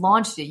time you've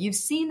launched it, you've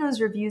seen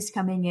those reviews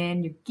coming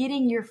in, you're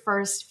getting your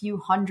first few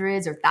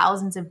hundreds or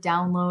thousands of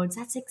downloads.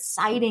 That's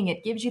exciting.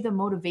 It gives you the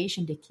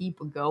motivation to keep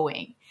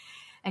going.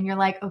 And you're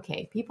like,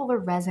 okay, people are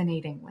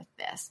resonating with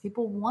this.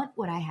 People want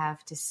what I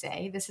have to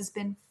say. This has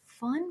been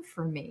fun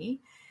for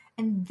me.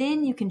 And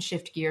then you can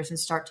shift gears and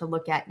start to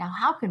look at, now,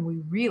 how can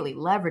we really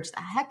leverage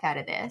the heck out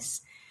of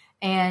this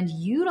and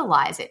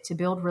utilize it to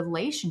build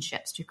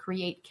relationships, to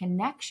create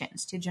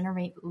connections, to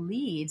generate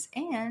leads,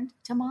 and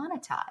to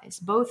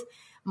monetize, both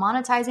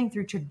monetizing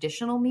through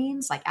traditional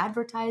means like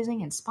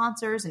advertising and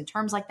sponsors and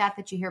terms like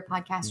that you hear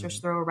podcasters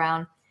throw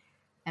around.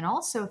 And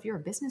also, if you're a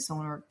business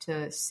owner,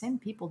 to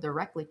send people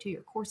directly to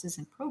your courses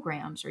and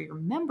programs or your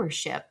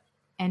membership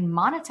and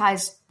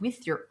monetize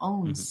with your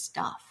own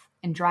stuff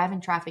and driving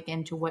traffic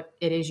into what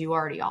it is you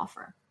already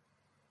offer.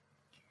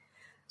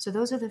 So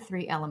those are the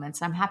 3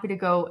 elements. I'm happy to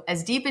go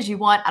as deep as you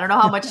want. I don't know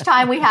how much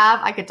time we have.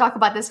 I could talk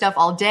about this stuff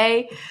all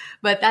day,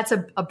 but that's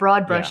a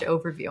broad brush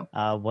overview.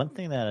 One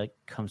thing that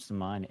comes to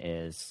mind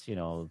is,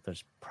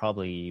 there's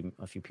probably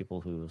a few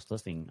people who's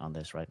listening on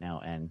this right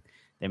now, and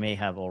they may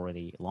have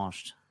already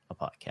launched a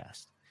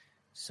podcast.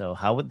 So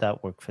how would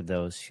that work for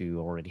those who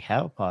already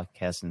have a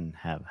podcast and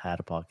have had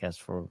a podcast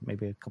for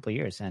maybe a couple of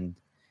years? And,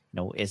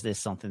 is this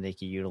something they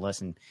can utilize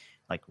and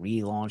like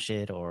relaunch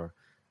it, or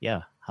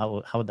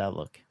how would that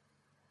look?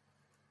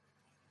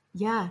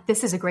 Yeah,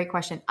 this is a great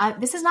question.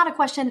 This is not a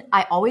question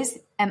I always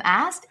am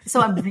asked. So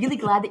I'm really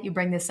glad that you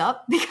bring this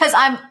up because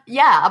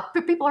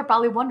people are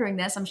probably wondering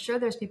this. I'm sure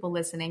there's people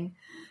listening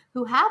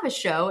who have a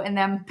show, and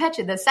then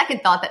the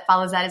second thought that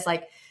follows that is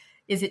like,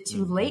 is it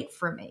too late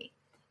for me?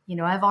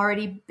 I've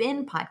already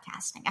been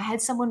podcasting. I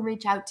had someone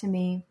reach out to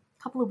me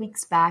a couple of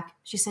weeks back.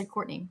 She said,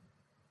 Courtney,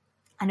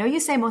 I know you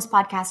say most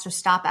podcasters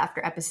stop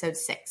after episode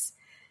 6.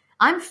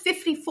 I'm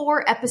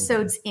 54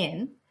 episodes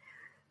in.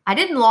 I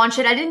didn't launch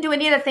it. I didn't do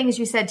any of the things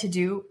you said to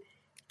do.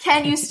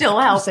 Can you still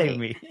help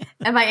me?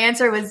 And my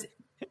answer was,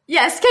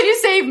 yes. Can you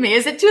save me?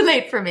 Is it too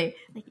late for me?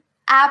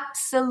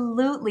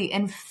 Absolutely.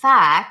 In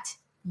fact,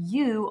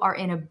 you are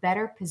in a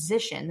better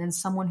position than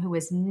someone who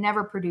has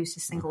never produced a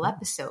single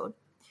episode,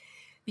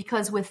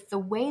 because with the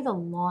way the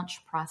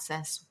launch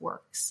process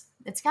works,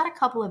 it's got a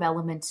couple of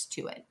elements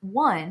to it.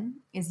 One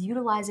is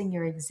utilizing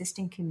your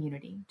existing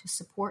community to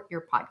support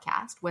your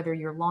podcast, whether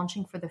you're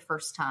launching for the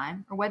first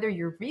time or whether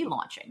you're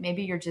relaunching.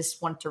 Maybe you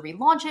just want to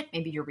relaunch it.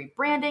 Maybe you're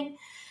rebranding.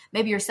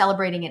 Maybe you're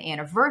celebrating an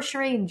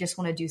anniversary and just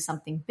want to do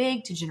something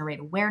big to generate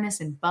awareness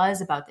and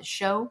buzz about the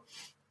show.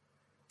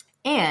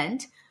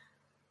 And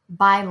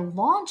by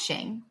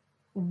launching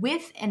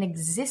with an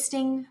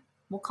existing,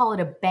 we'll call it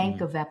a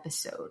bank of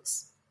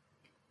episodes,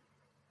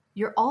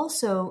 you're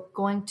also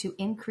going to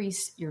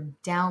increase your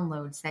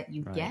downloads that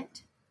you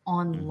get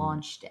on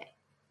launch day.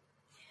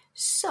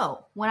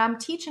 So when I'm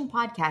teaching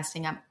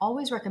podcasting, I'm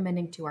always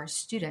recommending to our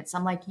students,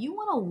 I'm like, you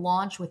want to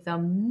launch with a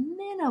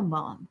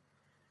minimum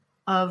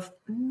of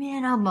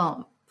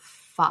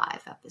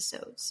 5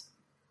 episodes.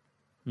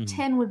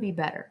 10 would be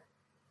better.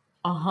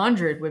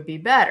 100 would be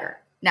better.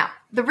 Now,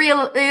 the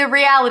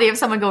reality of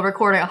someone go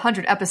recording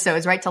 100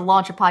 episodes, right, to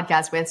launch a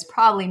podcast with is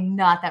probably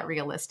not that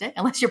realistic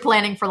unless you're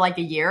planning for like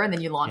a year and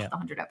then you launch with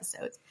 100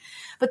 episodes.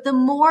 But the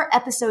more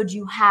episodes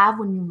you have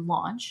when you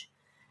launch,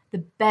 the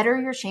better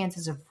your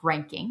chances of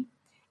ranking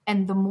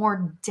and the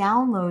more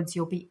downloads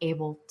you'll be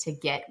able to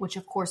get, which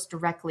of course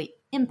directly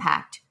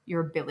impact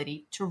your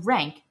ability to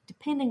rank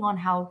depending on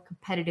how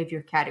competitive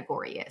your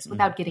category is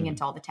without getting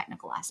into all the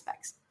technical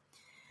aspects.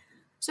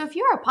 So if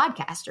you're a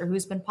podcaster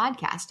who's been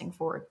podcasting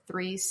for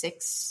 3,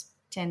 6,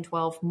 10,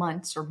 12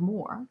 months or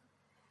more,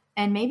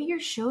 and maybe your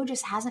show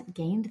just hasn't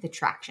gained the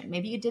traction,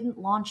 maybe you didn't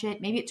launch it,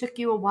 maybe it took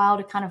you a while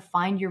to kind of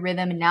find your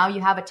rhythm, and now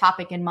you have a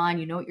topic in mind,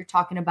 you know what you're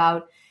talking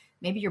about,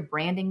 maybe your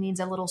branding needs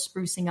a little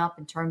sprucing up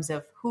in terms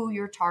of who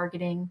you're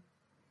targeting,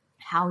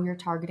 how you're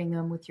targeting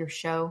them with your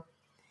show,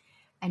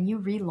 and you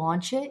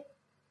relaunch it,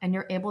 and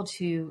you're able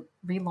to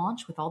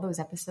relaunch with all those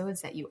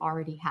episodes that you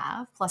already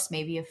have, plus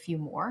maybe a few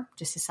more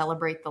just to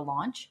celebrate the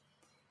launch,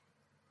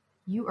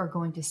 you are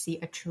going to see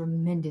a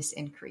tremendous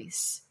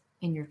increase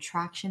in your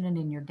traction and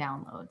in your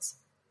downloads.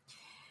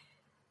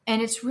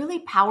 And it's really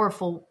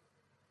powerful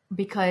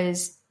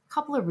because a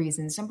couple of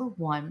reasons. Number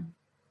one,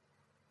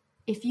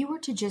 if you were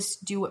to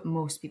just do what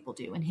most people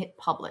do and hit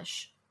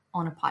publish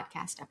on a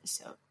podcast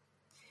episode,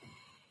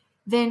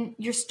 then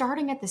you're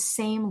starting at the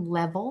same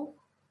level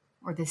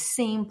or the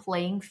same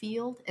playing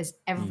field as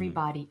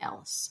everybody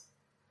else.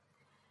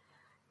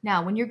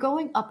 Now, when you're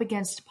going up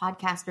against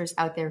podcasters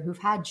out there who've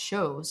had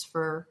shows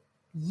for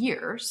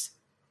years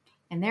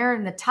and they're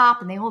in the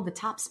top and they hold the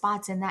top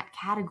spots in that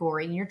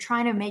category and you're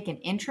trying to make an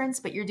entrance,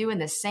 but you're doing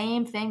the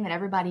same thing that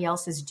everybody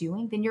else is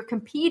doing, then you're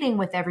competing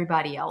with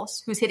everybody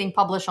else who's hitting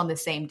publish on the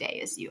same day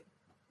as you.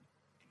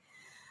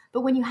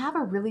 But when you have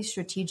a really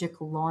strategic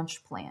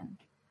launch plan,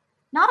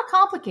 not a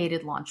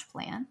complicated launch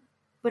plan,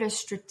 but a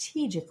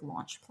strategic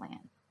launch plan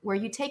where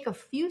you take a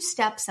few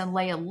steps and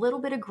lay a little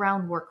bit of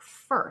groundwork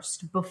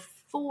first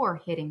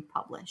before hitting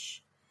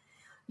publish,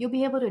 you'll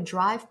be able to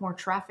drive more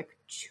traffic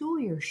to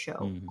your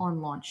show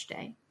on launch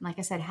day. Like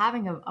I said,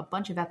 having a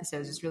bunch of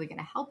episodes is really going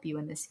to help you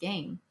in this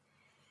game.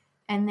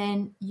 And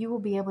then you will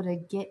be able to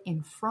get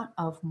in front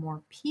of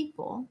more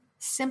people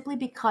simply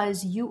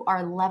because you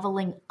are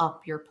leveling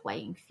up your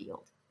playing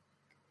field.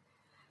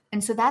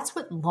 And so that's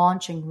what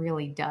launching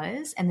really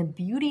does. And the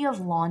beauty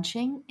of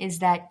launching is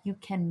that you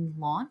can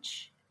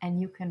launch and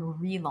you can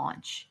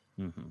relaunch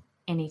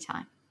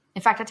anytime.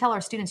 In fact, I tell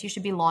our students you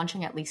should be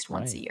launching at least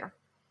once a year.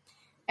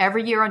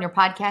 Every year on your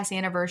podcast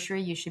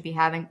anniversary, you should be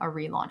having a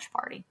relaunch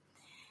party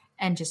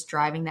and just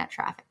driving that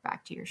traffic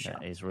back to your show.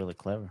 That is really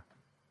clever.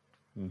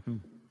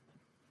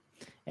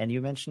 And you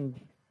mentioned,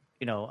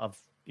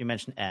 you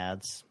mentioned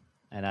ads,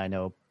 and I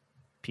know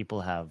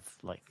people have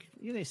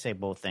they say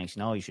both things.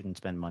 You shouldn't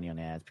spend money on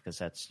ads because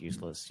that's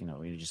useless.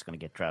 You're just going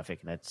to get traffic.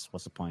 And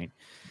what's the point?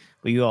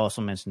 But you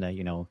also mentioned that,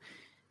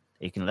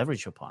 you can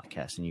leverage your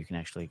podcast and you can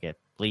actually get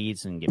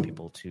leads and get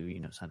people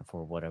to, sign up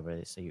for whatever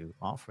they say you're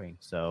offering.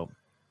 So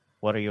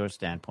what are your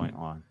standpoint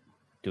on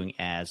doing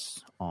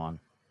ads on,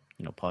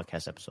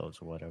 podcast episodes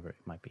or whatever it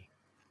might be?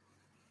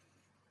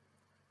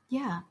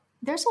 Yeah,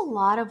 there's a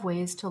lot of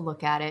ways to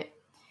look at it.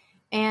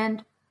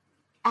 And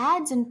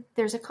ads, and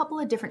there's a couple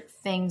of different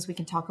things we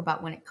can talk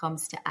about when it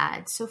comes to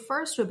ads. So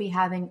first would be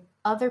having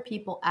other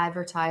people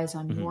advertise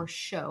on your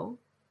show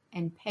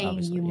and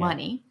paying you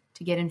money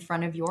to get in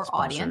front of your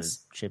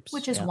audience,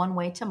 which is one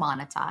way to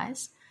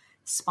monetize.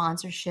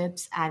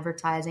 Sponsorships,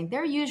 advertising,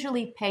 they're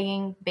usually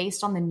paying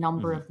based on the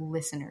number of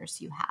listeners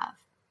you have,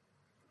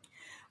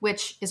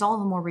 which is all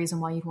the more reason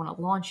why you'd want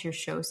to launch your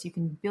show so you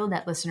can build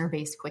that listener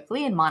base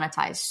quickly and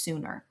monetize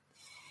sooner.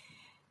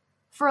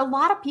 For a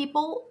lot of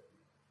people,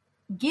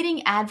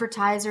 getting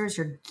advertisers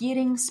or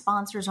getting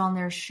sponsors on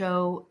their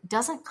show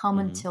doesn't come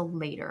until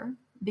later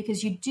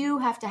because you do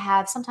have to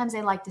have, sometimes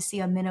they like to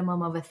see a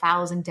minimum of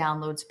 1,000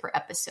 downloads per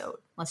episode,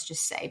 let's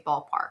just say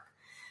ballpark,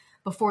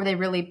 before they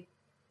really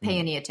pay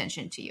any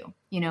attention to you,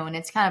 and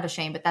it's kind of a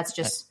shame, but that's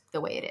just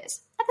the way it is.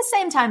 At the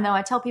same time, though,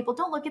 I tell people,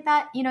 don't look at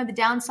that, the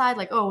downside,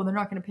 like, oh, they're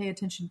not going to pay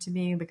attention to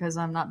me because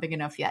I'm not big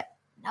enough yet.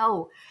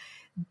 No,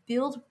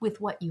 build with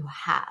what you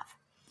have.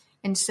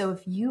 And so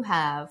if you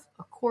have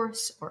a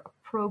course or a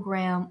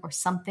program or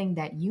something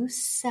that you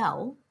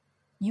sell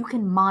you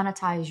can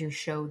monetize your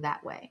show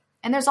that way.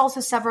 And there's also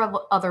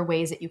several other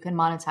ways that you can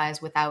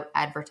monetize without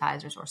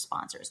advertisers or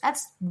sponsors.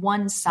 That's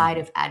one side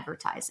of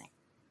advertising.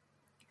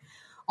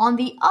 On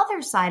the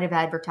other side of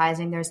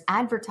advertising, there's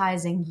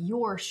advertising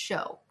your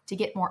show to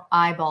get more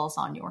eyeballs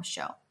on your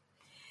show.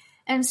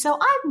 And so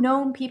I've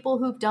known people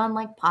who've done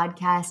like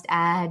podcast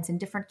ads and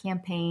different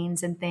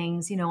campaigns and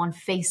things, on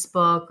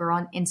Facebook or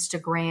on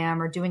Instagram,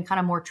 or doing kind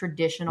of more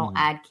traditional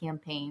ad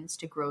campaigns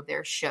to grow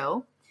their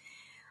show.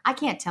 I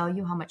can't tell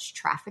you how much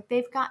traffic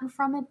they've gotten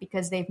from it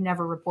because they've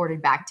never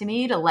reported back to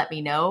me to let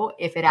me know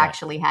if it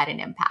actually had an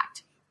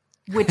impact,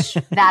 which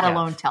that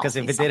alone tells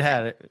me because if it something. did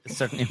have a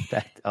certain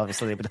impact,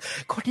 obviously they would,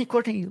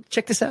 Courtney,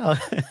 check this out.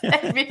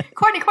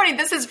 Courtney,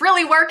 this is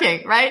really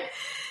working, right?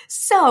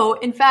 So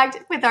in fact,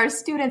 with our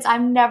students, I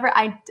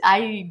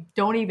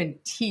don't even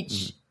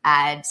teach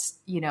ads,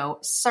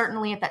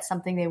 certainly if that's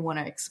something they want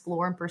to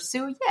explore and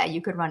pursue, yeah,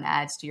 you could run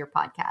ads to your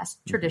podcast,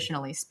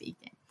 traditionally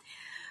speaking.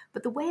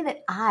 But the way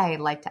that I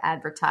like to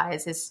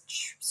advertise is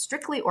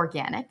strictly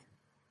organic.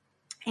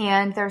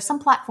 And there are some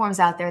platforms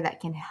out there that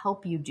can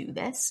help you do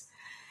this.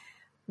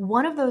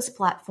 One of those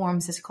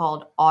platforms is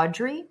called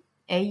Audry,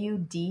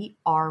 Audry.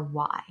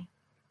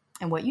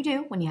 And what you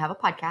do when you have a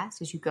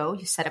podcast is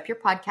you set up your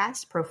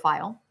podcast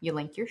profile, you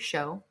link your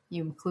show,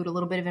 you include a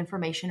little bit of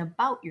information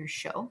about your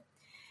show,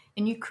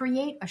 and you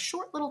create a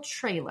short little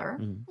trailer,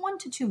 1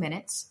 to 2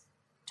 minutes,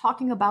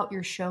 talking about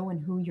your show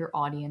and who your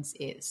audience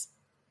is.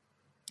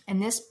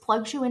 And this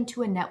plugs you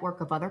into a network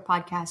of other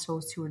podcast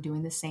hosts who are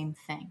doing the same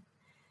thing.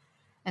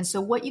 And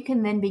so what you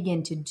can then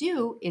begin to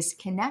do is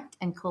connect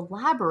and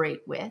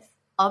collaborate with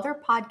other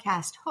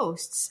podcast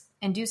hosts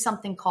and do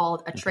something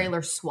called a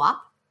trailer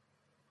swap,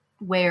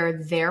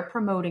 where they're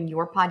promoting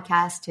your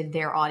podcast to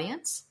their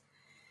audience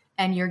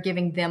and you're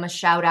giving them a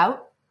shout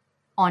out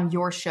on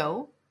your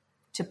show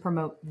to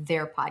promote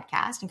their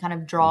podcast and kind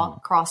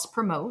of cross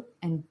promote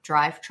and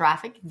drive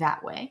traffic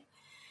that way.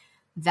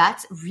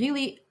 That's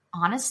really,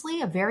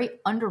 honestly, a very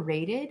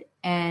underrated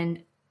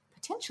and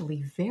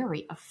potentially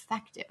very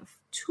effective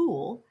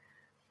tool,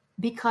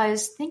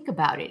 because think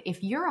about it.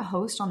 If you're a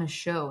host on a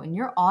show and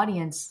your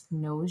audience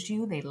knows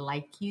you, they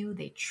like you,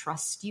 they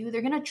trust you,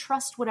 they're going to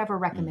trust whatever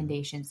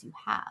recommendations you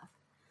have.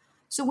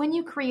 So when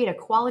you create a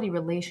quality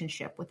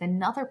relationship with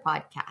another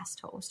podcast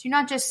host, you're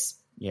not just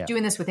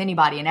doing this with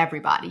anybody and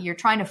everybody. You're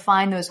trying to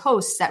find those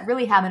hosts that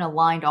really have an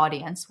aligned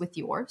audience with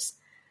yours.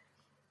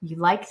 You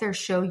like their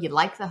show, you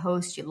like the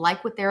host, you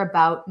like what they're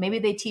about. Maybe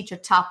they teach a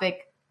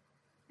topic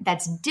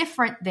that's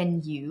different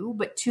than you,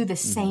 but to the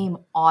same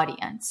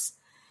audience.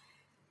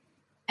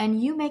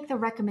 And you make the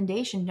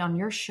recommendation on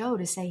your show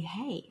to say,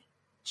 hey,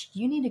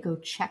 you need to go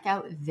check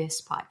out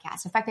this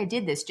podcast. In fact, I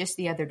did this just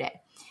the other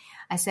day.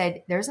 I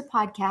said, there's a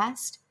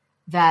podcast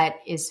that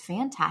is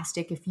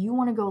fantastic. If you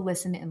want to go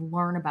listen and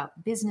learn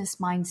about business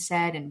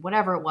mindset and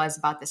whatever it was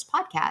about this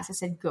podcast, I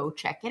said, go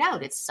check it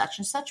out. It's such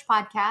and such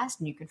podcast,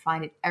 and you can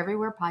find it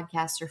everywhere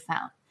podcasts are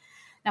found.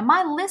 Now,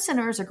 my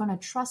listeners are going to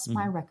trust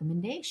my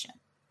recommendation.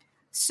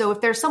 So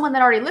if there's someone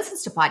that already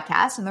listens to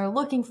podcasts and they're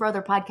looking for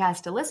other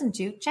podcasts to listen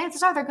to,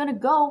 chances are they're going to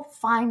go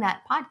find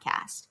that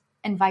podcast,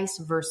 and vice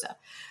versa.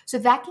 So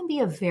that can be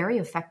a very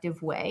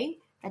effective way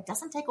that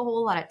doesn't take a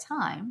whole lot of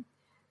time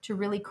to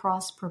really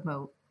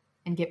cross-promote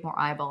and get more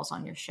eyeballs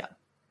on your show.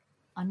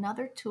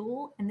 Another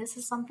tool, and this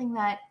is something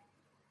that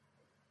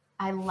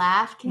I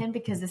laugh, Ken,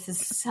 because this is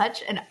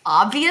such an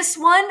obvious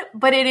one,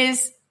 but it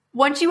is,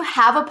 once you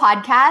have a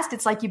podcast,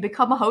 it's like you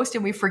become a host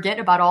and we forget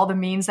about all the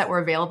means that were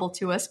available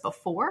to us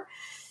before.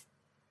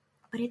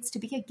 But it's to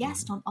be a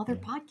guest on other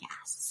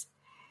podcasts.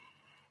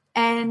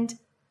 And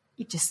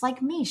just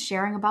like me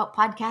sharing about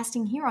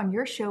podcasting here on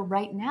your show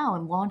right now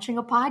and launching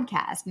a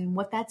podcast and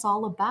what that's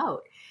all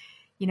about.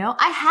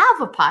 I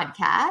have a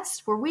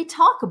podcast where we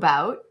talk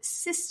about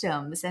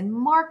systems and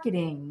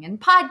marketing and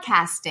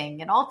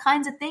podcasting and all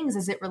kinds of things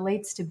as it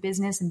relates to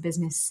business and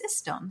business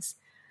systems.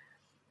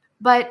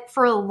 But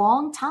for a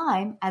long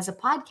time as a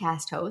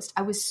podcast host,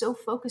 I was so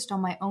focused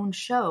on my own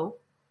show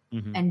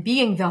and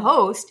being the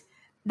host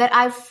that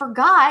I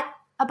forgot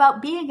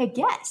about being a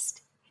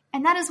guest.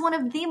 And that is one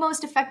of the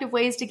most effective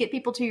ways to get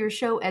people to your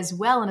show as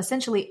well, and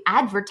essentially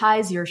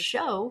advertise your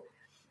show.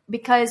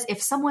 Because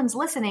if someone's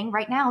listening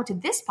right now to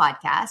this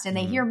podcast and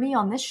they hear me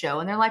on this show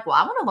and they're like, well,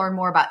 I want to learn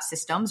more about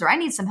systems, or I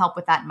need some help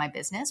with that in my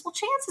business. Well,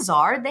 chances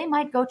are they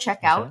might go check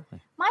out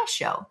my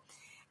show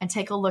and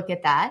take a look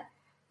at that.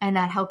 And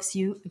that helps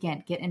you,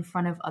 again, get in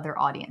front of other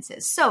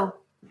audiences. So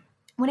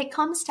when it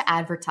comes to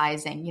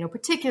advertising,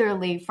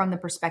 particularly from the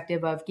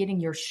perspective of getting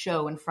your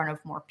show in front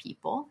of more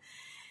people,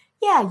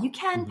 yeah, you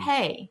can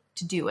pay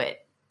to do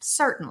it,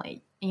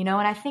 certainly. And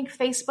I think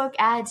Facebook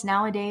ads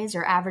nowadays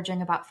are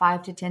averaging about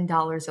 $5 to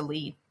 $10 a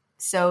lead.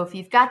 So if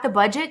you've got the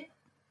budget,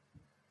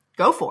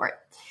 go for it.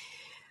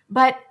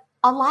 But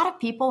a lot of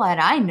people that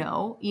I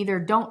know either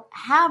don't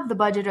have the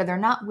budget or they're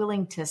not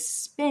willing to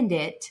spend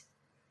it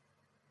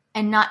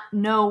and not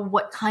know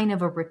what kind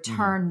of a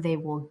return they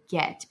will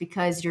get,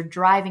 because you're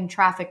driving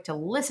traffic to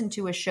listen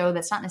to a show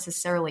that's not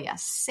necessarily a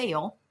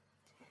sale.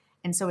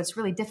 And so it's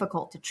really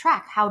difficult to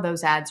track how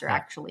those ads are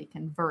actually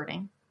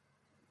converting.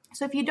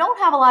 So if you don't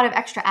have a lot of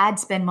extra ad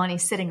spend money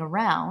sitting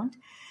around,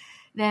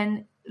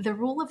 then the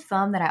rule of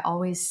thumb that I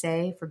always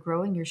say for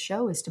growing your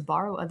show is to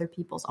borrow other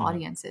people's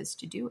audiences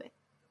to do it.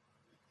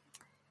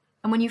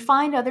 And when you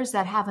find others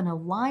that have an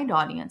aligned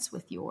audience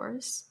with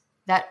yours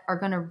that are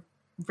going to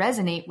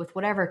resonate with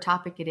whatever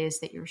topic it is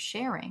that you're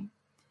sharing,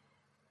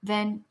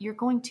 then you're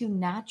going to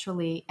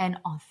naturally and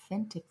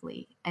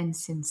authentically and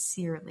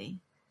sincerely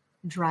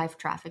drive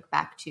traffic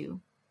back to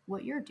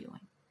what you're doing.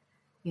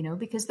 You know,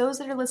 because those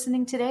that are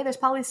listening today, there's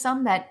probably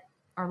some that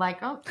are like,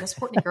 oh, this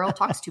Courtney girl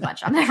talks too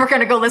much. I'm never going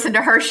to go listen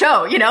to her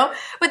show, you know,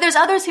 but there's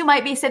others who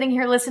might be sitting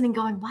here listening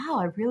going, wow,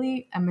 I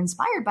really am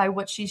inspired by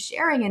what she's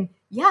sharing. And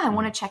yeah, I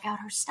want to check out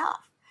her stuff.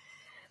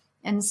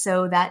 And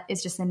so that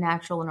is just a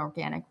natural and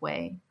organic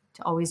way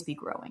to always be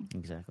growing.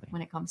 Exactly.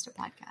 When it comes to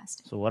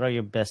podcasting. So what are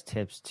your best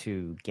tips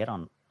to get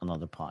on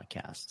another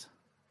podcast?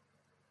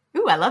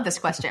 Ooh, I love this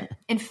question.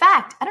 In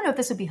fact, I don't know if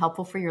this would be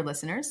helpful for your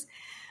listeners,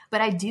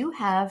 but I do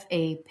have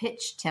a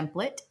pitch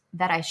template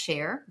that I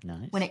share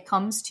when it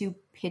comes to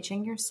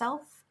pitching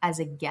yourself as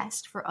a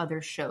guest for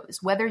other shows,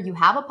 whether you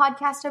have a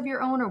podcast of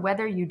your own or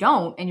whether you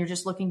don't, and you're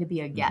just looking to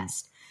be a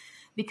guest.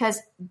 Because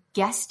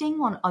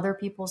guesting on other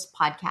people's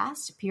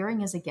podcasts,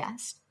 appearing as a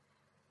guest,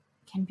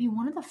 can be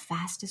one of the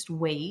fastest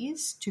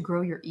ways to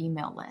grow your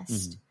email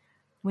list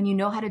when you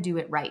know how to do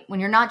it right. When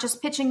you're not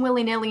just pitching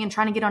willy-nilly and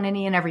trying to get on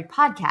any and every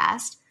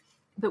podcast,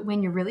 but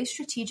when you're really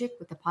strategic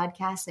with the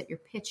podcast that you're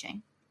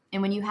pitching.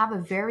 And when you have a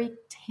very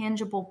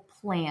tangible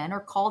plan or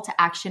call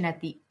to action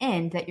at the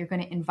end that you're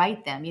going to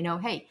invite them, you know,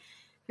 hey,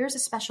 here's a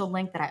special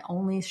link that I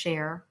only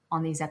share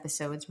on these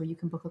episodes where you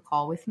can book a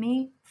call with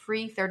me,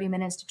 free 30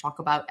 minutes to talk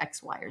about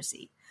X, Y, or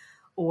Z.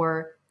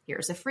 Or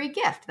here's a free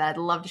gift that I'd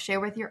love to share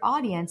with your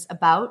audience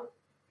about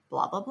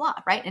blah, blah, blah,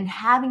 right? And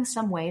having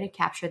some way to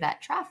capture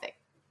that traffic.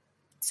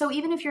 So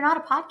even if you're not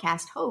a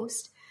podcast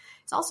host,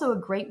 it's also a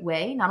great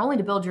way not only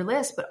to build your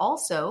list, but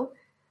also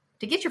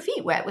to get your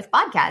feet wet with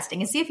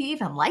podcasting and see if you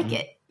even like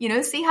it, you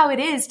know, see how it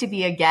is to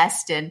be a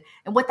guest and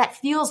what that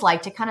feels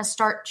like to kind of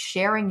start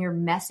sharing your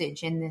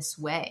message in this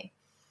way.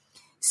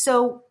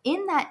 So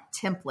in that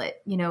template,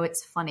 you know,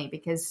 it's funny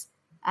because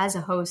as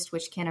a host,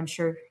 which Ken, I'm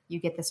sure you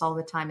get this all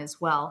the time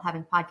as well,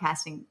 having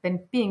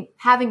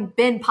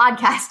been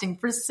podcasting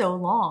for so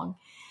long,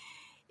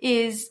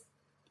 is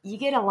you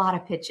get a lot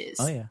of pitches.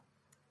 Oh yeah.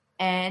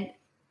 And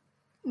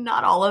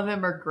not all of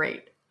them are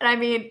great. And I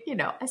mean, you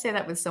know, I say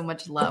that with so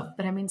much love,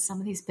 but I mean,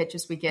 some of these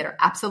pitches we get are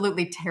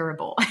absolutely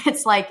terrible.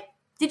 It's like,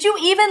 did you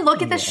even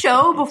look at the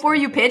show before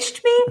you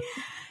pitched me?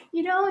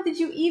 You know, did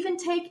you even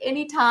take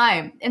any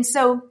time? And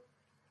so,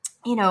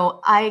 you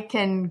know, I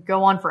can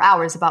go on for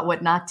hours about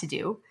what not to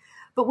do.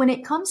 But when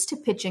it comes to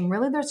pitching,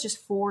 really, there's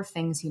just 4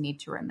 things you need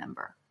to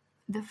remember.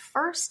 The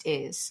first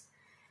is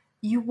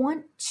you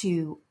want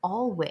to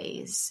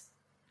always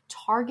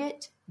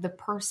target the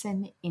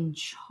person in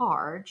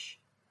charge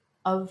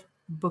of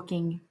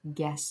booking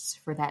guests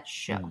for that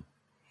show.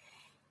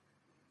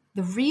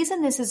 The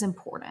reason this is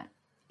important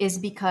is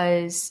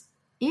because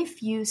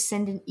if you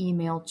send an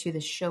email to the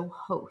show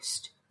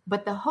host,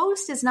 but the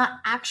host is not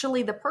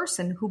actually the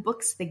person who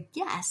books the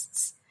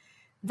guests,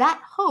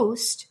 that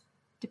host,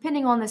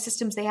 depending on the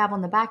systems they have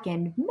on the back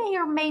end, may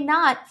or may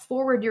not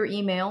forward your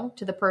email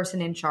to the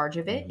person in charge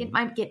of it. It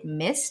might get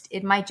missed.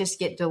 It might just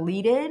get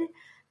deleted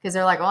because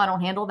they're like, oh, I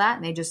don't handle that.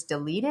 And they just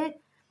delete it.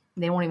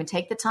 They won't even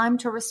take the time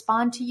to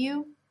respond to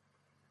you.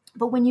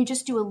 But when you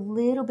just do a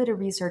little bit of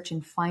research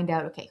and find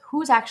out, okay,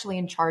 who's actually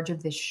in charge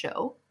of this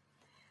show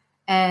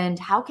and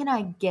how can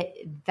I get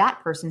that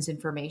person's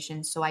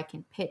information so I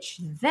can pitch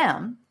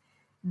them,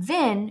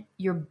 then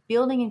you're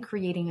building and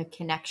creating a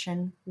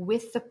connection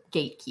with the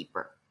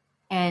gatekeeper.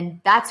 And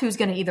that's who's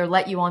going to either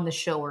let you on the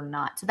show or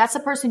not. So that's the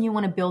person you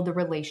want to build the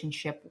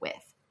relationship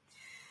with.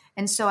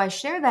 And so I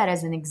share that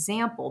as an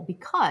example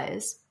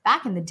because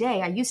back in the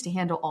day, I used to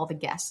handle all the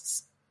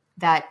guests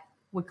that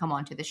would come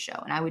onto the show.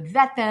 And I would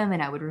vet them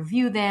and I would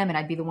review them and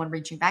I'd be the one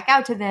reaching back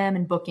out to them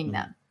and booking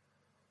them.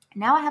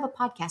 Now I have a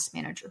podcast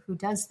manager who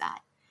does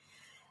that.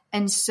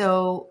 And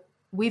so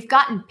we've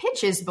gotten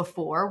pitches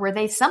before where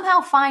they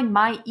somehow find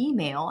my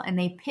email and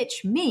they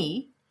pitch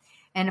me.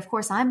 And of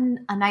course,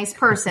 I'm a nice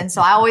person,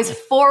 so I always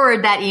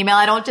forward that email.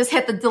 I don't just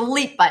hit the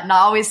delete button. I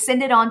always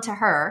send it on to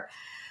her.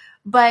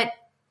 But,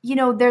 you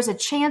know, there's a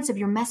chance of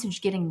your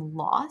message getting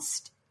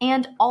lost.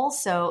 And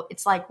also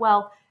it's like,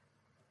 well,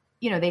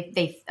 you know,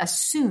 they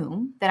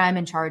assume that I'm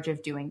in charge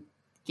of doing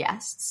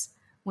guests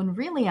when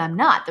really I'm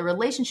not. The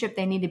relationship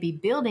they need to be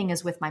building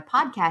is with my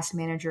podcast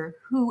manager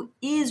who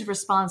is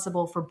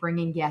responsible for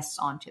bringing guests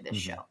onto the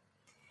show.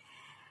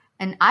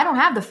 And I don't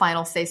have the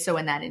final say so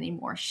in that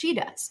anymore. She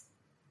does.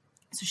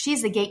 So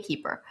she's the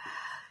gatekeeper.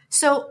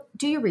 So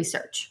do your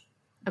research.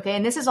 Okay.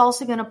 And this is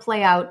also going to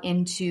play out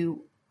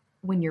into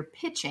when you're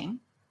pitching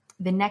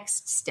the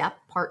next step,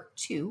 part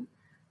 2,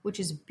 which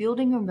is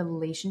building a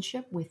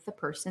relationship with the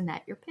person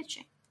that you're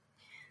pitching.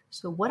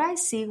 So what I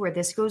see where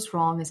this goes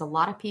wrong is a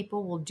lot of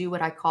people will do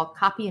what I call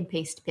copy and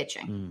paste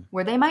pitching,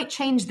 where they might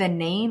change the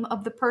name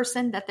of the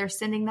person that they're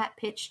sending that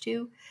pitch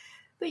to,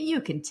 but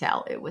you can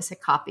tell it was a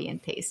copy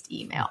and paste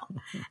email.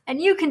 And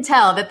you can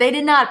tell that they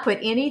did not put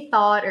any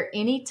thought or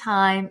any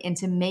time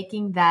into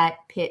making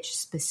that pitch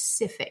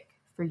specific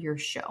for your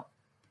show.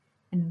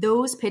 And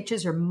those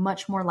pitches are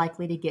much more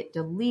likely to get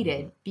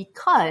deleted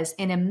because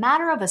in a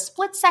matter of a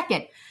split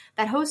second,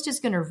 that host is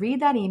going to read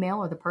that email,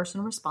 or the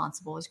person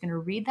responsible is going to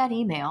read that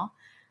email,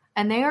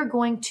 and they are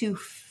going to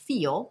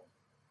feel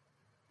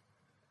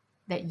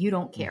that you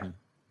don't care.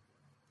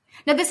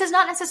 Now, this is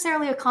not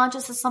necessarily a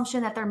conscious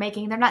assumption that they're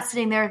making. They're not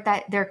sitting there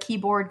at their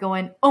keyboard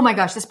going, oh my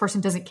gosh, this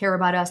person doesn't care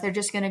about us. They're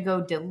just going to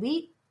go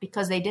delete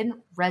because they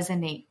didn't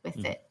resonate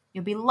with it.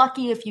 You'll be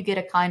lucky if you get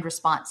a kind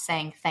response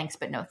saying thanks,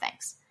 but no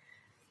thanks.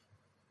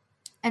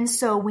 And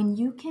so when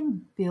you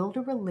can build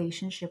a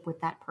relationship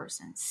with that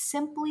person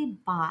simply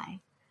by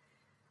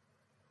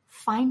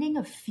finding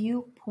a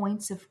few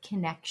points of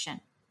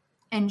connection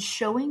and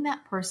showing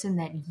that person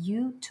that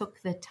you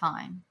took the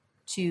time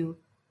to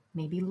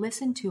maybe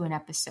listen to an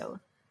episode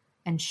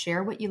and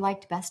share what you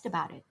liked best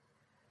about it,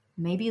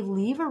 maybe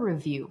leave a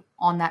review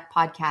on that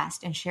podcast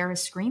and share a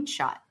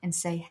screenshot and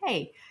say,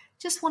 hey,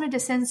 just wanted to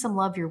send some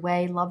love your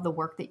way. Love the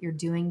work that you're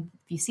doing.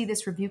 If you see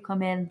this review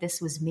come in, this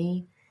was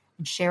me,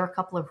 and share a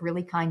couple of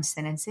really kind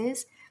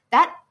sentences.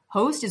 That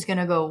host is going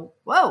to go,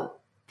 whoa,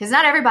 because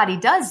not everybody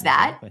does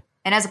that. Exactly.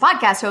 And as a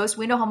podcast host,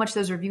 we know how much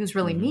those reviews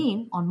really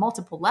mean on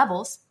multiple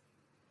levels.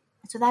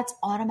 So that's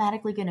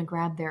automatically going to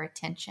grab their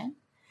attention.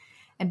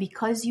 And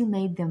because you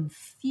made them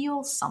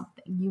feel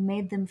something, you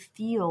made them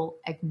feel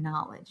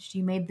acknowledged,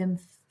 you made them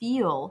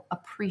feel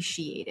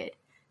appreciated,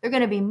 they're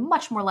going to be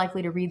much more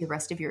likely to read the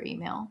rest of your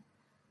email,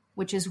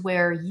 which is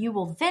where you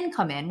will then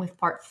come in with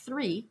part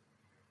 3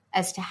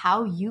 as to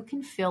how you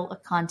can fill a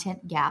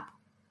content gap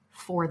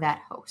for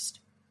that host.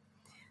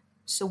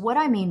 So what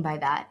I mean by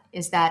that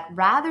is that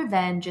rather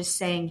than just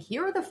saying,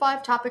 here are the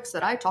 5 topics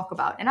that I talk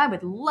about, and I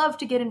would love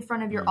to get in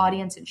front of your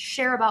audience and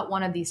share about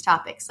one of these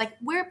topics. Like,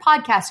 we're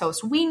podcast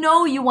hosts. We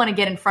know you want to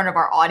get in front of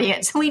our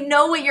audience. We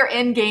know what your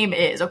end game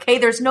is, okay?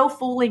 There's no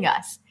fooling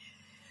us.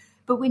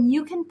 But when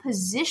you can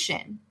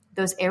position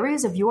those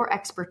areas of your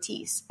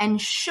expertise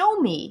and show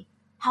me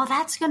how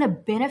that's going to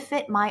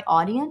benefit my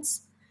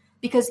audience,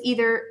 because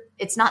either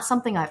it's not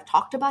something I've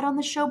talked about on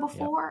the show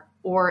before,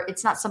 or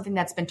it's not something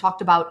that's been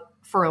talked about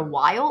for a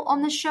while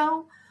on the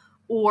show,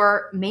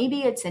 or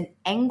maybe it's an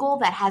angle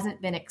that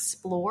hasn't been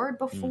explored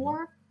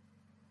before,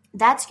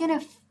 that's going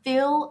to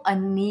fill a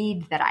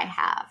need that I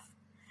have.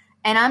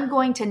 And I'm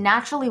going to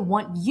naturally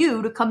want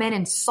you to come in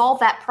and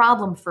solve that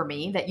problem for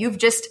me that you've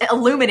just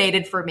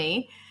illuminated for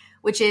me,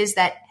 which is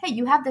that, hey,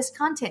 you have this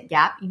content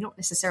gap. You don't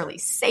necessarily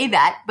say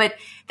that, but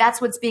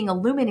that's what's being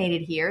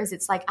illuminated here. Is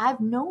it's like,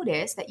 I've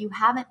noticed that you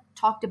haven't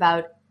talked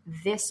about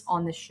this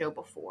on the show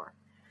before.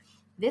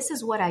 This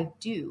is what I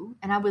do,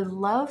 and I would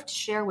love to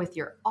share with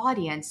your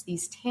audience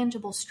these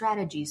tangible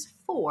strategies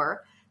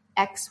for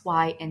X,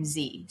 Y, and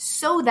Z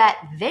so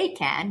that they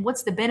can,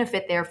 what's the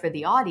benefit there for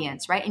the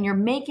audience, right? And you're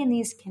making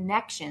these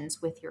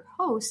connections with your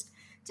host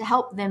to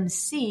help them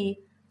see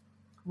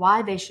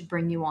why they should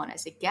bring you on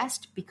as a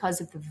guest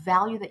because of the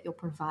value that you'll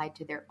provide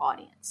to their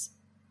audience.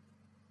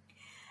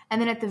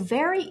 And then at the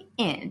very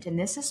end, and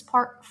this is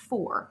part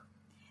 4,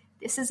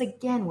 this is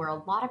again where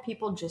a lot of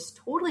people just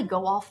totally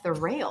go off the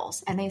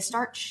rails and they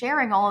start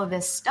sharing all of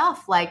this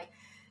stuff like,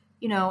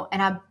 you know,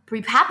 and I'd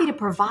be happy to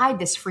provide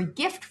this free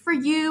gift for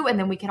you. And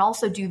then we can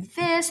also do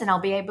this and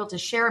I'll be able to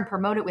share and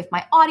promote it with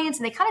my audience.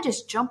 And they kind of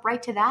just jump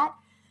right to that.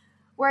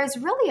 Whereas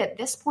really at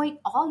this point,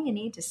 all you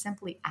need to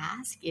simply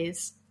ask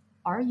is,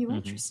 are you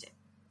interested?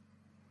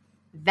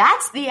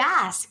 That's the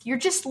ask. You're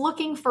just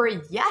looking for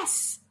a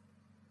yes.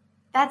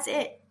 That's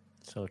it.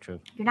 So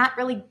true. You're not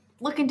really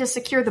looking to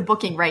secure the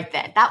booking right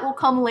then. That will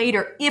come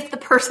later if the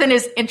person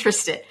is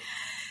interested.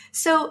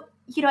 So,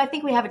 you know, I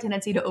think we have a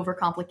tendency to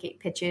overcomplicate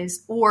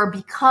pitches, or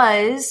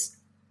because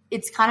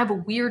it's kind of a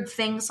weird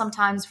thing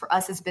sometimes for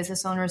us as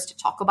business owners to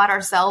talk about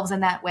ourselves in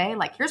that way.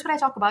 Like, here's what I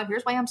talk about.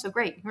 Here's why I'm so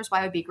great. Here's why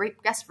I would be a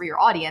great guest for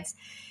your audience.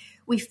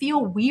 We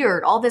feel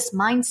weird. All this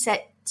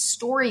mindset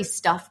story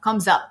stuff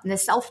comes up and the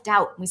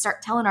self-doubt. We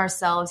start telling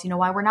ourselves, you know,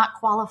 why we're not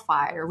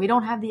qualified, or we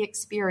don't have the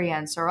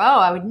experience, or, oh,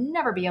 I would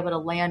never be able to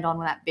land on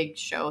that big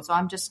show, so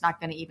I'm just not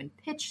going to even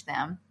pitch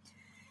them.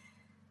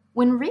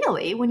 When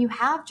really, when you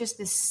have just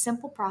this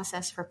simple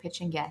process for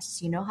pitching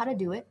guests, you know how to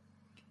do it.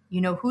 You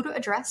know who to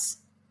address,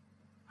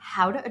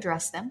 how to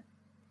address them,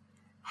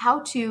 how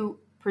to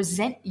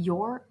present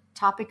your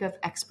topic of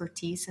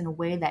expertise in a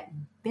way that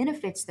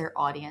benefits their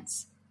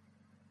audience,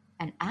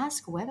 and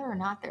ask whether or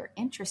not they're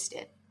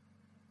interested.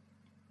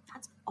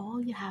 That's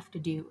all you have to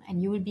do.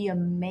 And you would be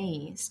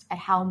amazed at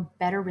how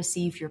better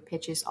received your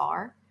pitches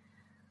are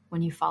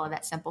when you follow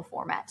that simple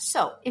format.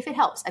 So if it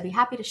helps, I'd be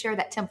happy to share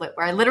that template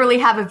where I literally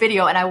have a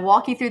video and I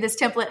walk you through this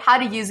template, how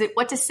to use it,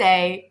 what to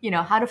say, you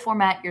know, how to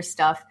format your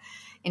stuff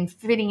and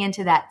fitting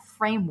into that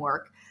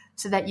framework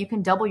so that you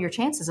can double your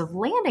chances of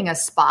landing a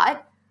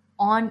spot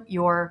on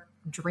your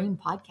dream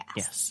podcast.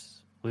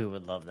 Yes. We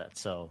would love that.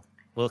 So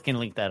we can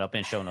link that up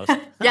in show notes.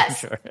 Yes.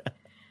 Sure.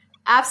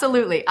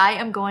 Absolutely. I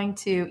am going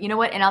to, you know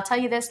what? And I'll tell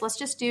you this, let's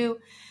just do,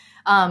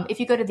 if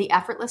you go to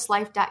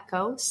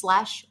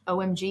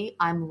theeffortlesslife.co/OMG,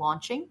 I'm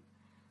launching.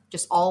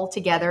 Just all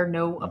together,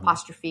 no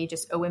apostrophe,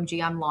 just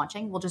OMG, I'm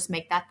launching. We'll just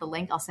make that the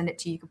link. I'll send it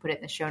to you. You can put it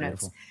in the show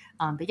notes.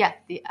 But yeah,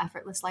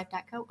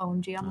 theeffortlesslife.co,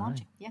 OMG, I'm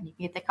launching. Yeah, you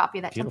can get the copy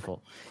of that. Beautiful.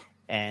 Template.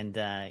 And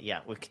yeah,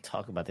 we could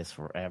talk about this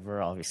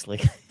forever,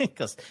 obviously,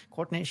 because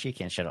Courtney, she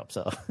can't shut up.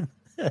 So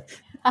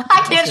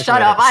I can't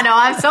shut up. I know.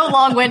 I'm so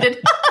long-winded.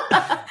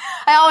 I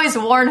always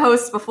warn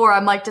hosts before.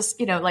 I'm like, just,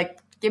 like,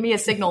 give me a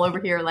signal over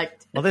here. Like,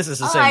 well, this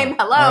is a signal.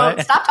 Hello,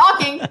 right? Stop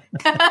talking.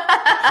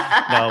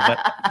 No,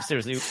 but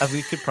seriously,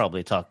 we could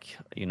probably talk,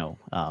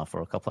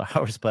 for a couple of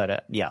hours.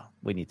 But yeah,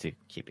 we need to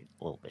keep it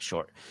a little bit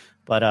short.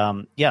 But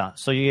yeah,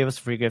 so you gave us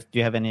a free gift. Do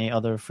you have any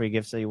other free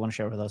gifts that you want to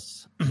share with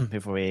us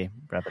before we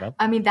wrap it up?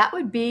 I mean, that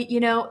would be,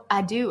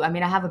 I do. I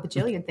mean, I have a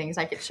bajillion things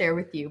I could share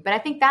with you. But I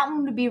think that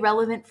one would be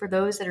relevant for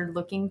those that are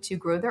looking to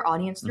grow their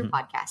audience through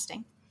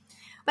podcasting.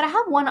 But I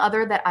have one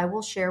other that I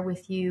will share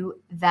with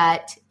you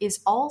that is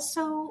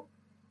also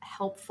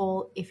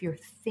helpful if you're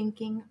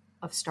thinking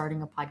of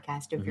starting a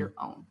podcast of your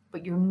own,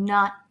 but you're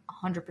not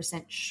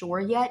 100% sure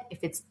yet if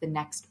it's the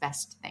next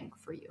best thing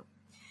for you.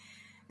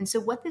 And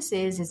so what this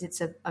is it's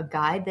a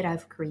guide that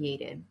I've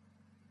created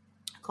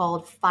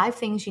called 5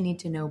 Things You Need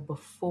to Know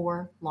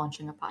Before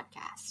Launching a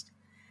Podcast.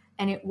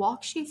 And it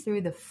walks you through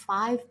the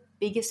 5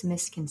 biggest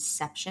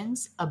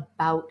misconceptions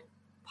about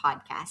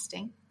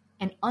podcasting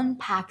and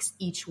unpacks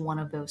each one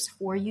of those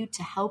for you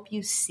to help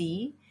you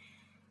see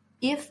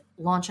if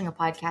launching a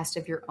podcast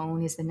of your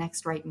own is the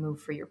next right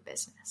move for your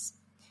business.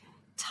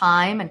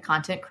 Time and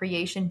content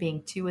creation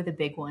being 2 of the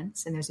big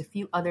ones, and there's a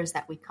few others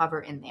that we cover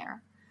in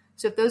there.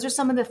 So if those are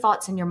some of the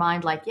thoughts in your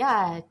mind, like,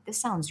 yeah, this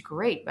sounds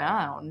great, but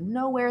I don't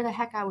know where the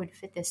heck I would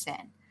fit this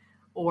in.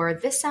 Or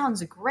this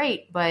sounds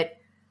great, but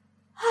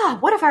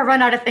what if I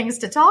run out of things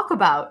to talk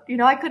about?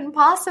 I couldn't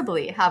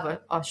possibly have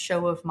a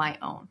show of my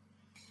own.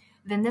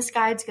 Then this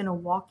guide's going to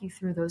walk you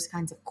through those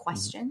kinds of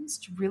questions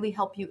to really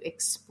help you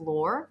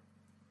explore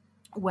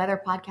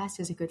whether podcast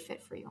is a good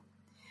fit for you.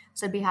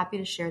 So I'd be happy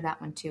to share that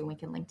one too. We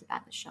can link to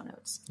that in the show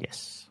notes.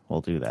 Yes,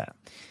 we'll do that.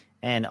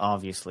 And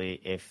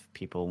obviously, if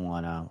people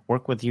want to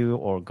work with you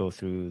or go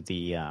through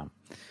the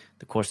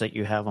course that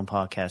you have on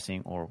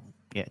podcasting, or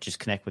just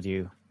connect with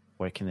you,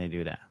 where can they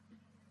do that?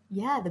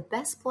 Yeah, the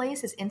best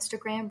place is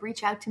Instagram.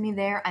 Reach out to me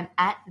there. I'm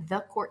at the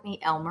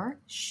Courtney Elmer.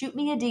 Shoot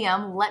me a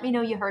DM. Let me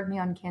know you heard me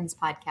on Ken's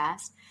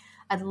podcast.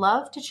 I'd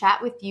love to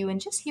chat with you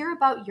and just hear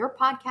about your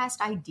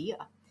podcast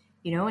idea,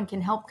 and can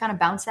help kind of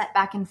bounce that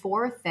back and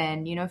forth.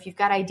 And, if you've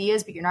got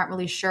ideas, but you're not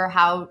really sure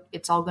how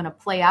it's all going to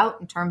play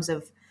out in terms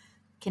of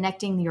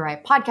connecting your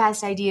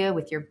podcast idea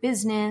with your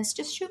business,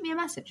 just shoot me a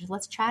message.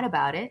 Let's chat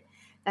about it.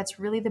 That's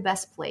really the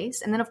best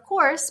place. And then, of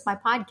course, my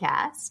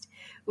podcast,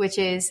 which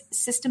is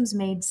Systems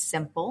Made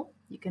Simple.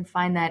 You can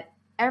find that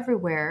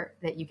everywhere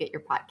that you get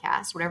your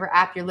podcast. Whatever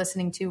app you're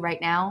listening to right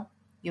now,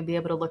 you'll be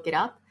able to look it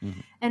up.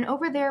 And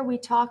over there, we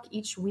talk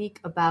each week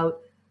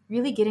about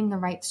really getting the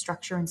right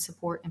structure and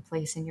support in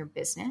place in your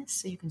business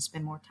so you can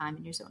spend more time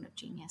in your zone of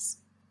genius.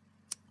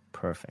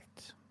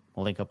 Perfect.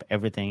 We'll link up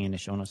everything in the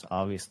show notes,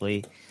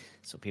 obviously,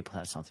 so people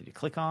have something to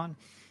click on.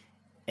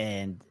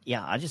 And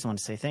yeah, I just want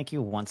to say thank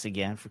you once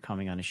again for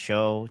coming on the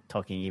show,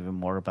 talking even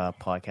more about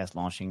podcast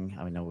launching.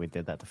 I know we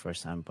did that the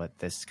first time, but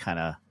this kind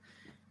of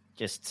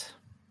just,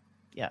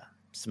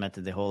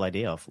 cemented the whole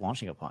idea of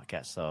launching a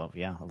podcast. So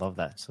yeah, I love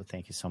that. So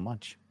thank you so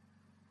much.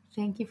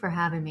 Thank you for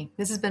having me.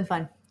 This has been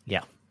fun.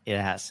 Yeah, it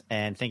has.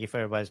 And thank you for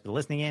everybody who's been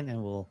listening in,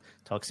 and we'll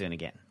talk soon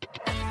again.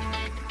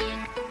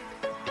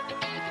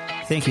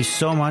 Thank you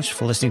so much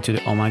for listening to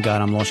the Oh My God,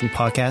 I'm Launching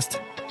podcast.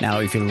 Now,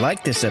 if you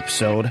like this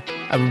episode,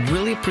 I would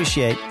really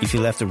appreciate if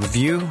you left a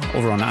review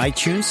over on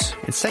iTunes.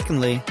 And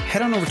secondly,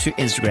 head on over to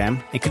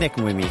Instagram and connect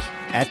with me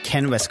at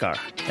Ken Westgaard.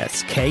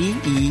 That's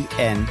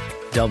KenWestgaard.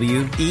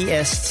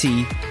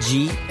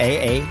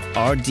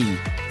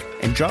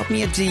 And drop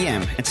me a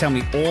DM and tell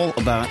me all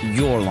about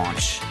your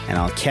launch. And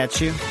I'll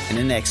catch you in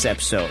the next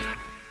episode.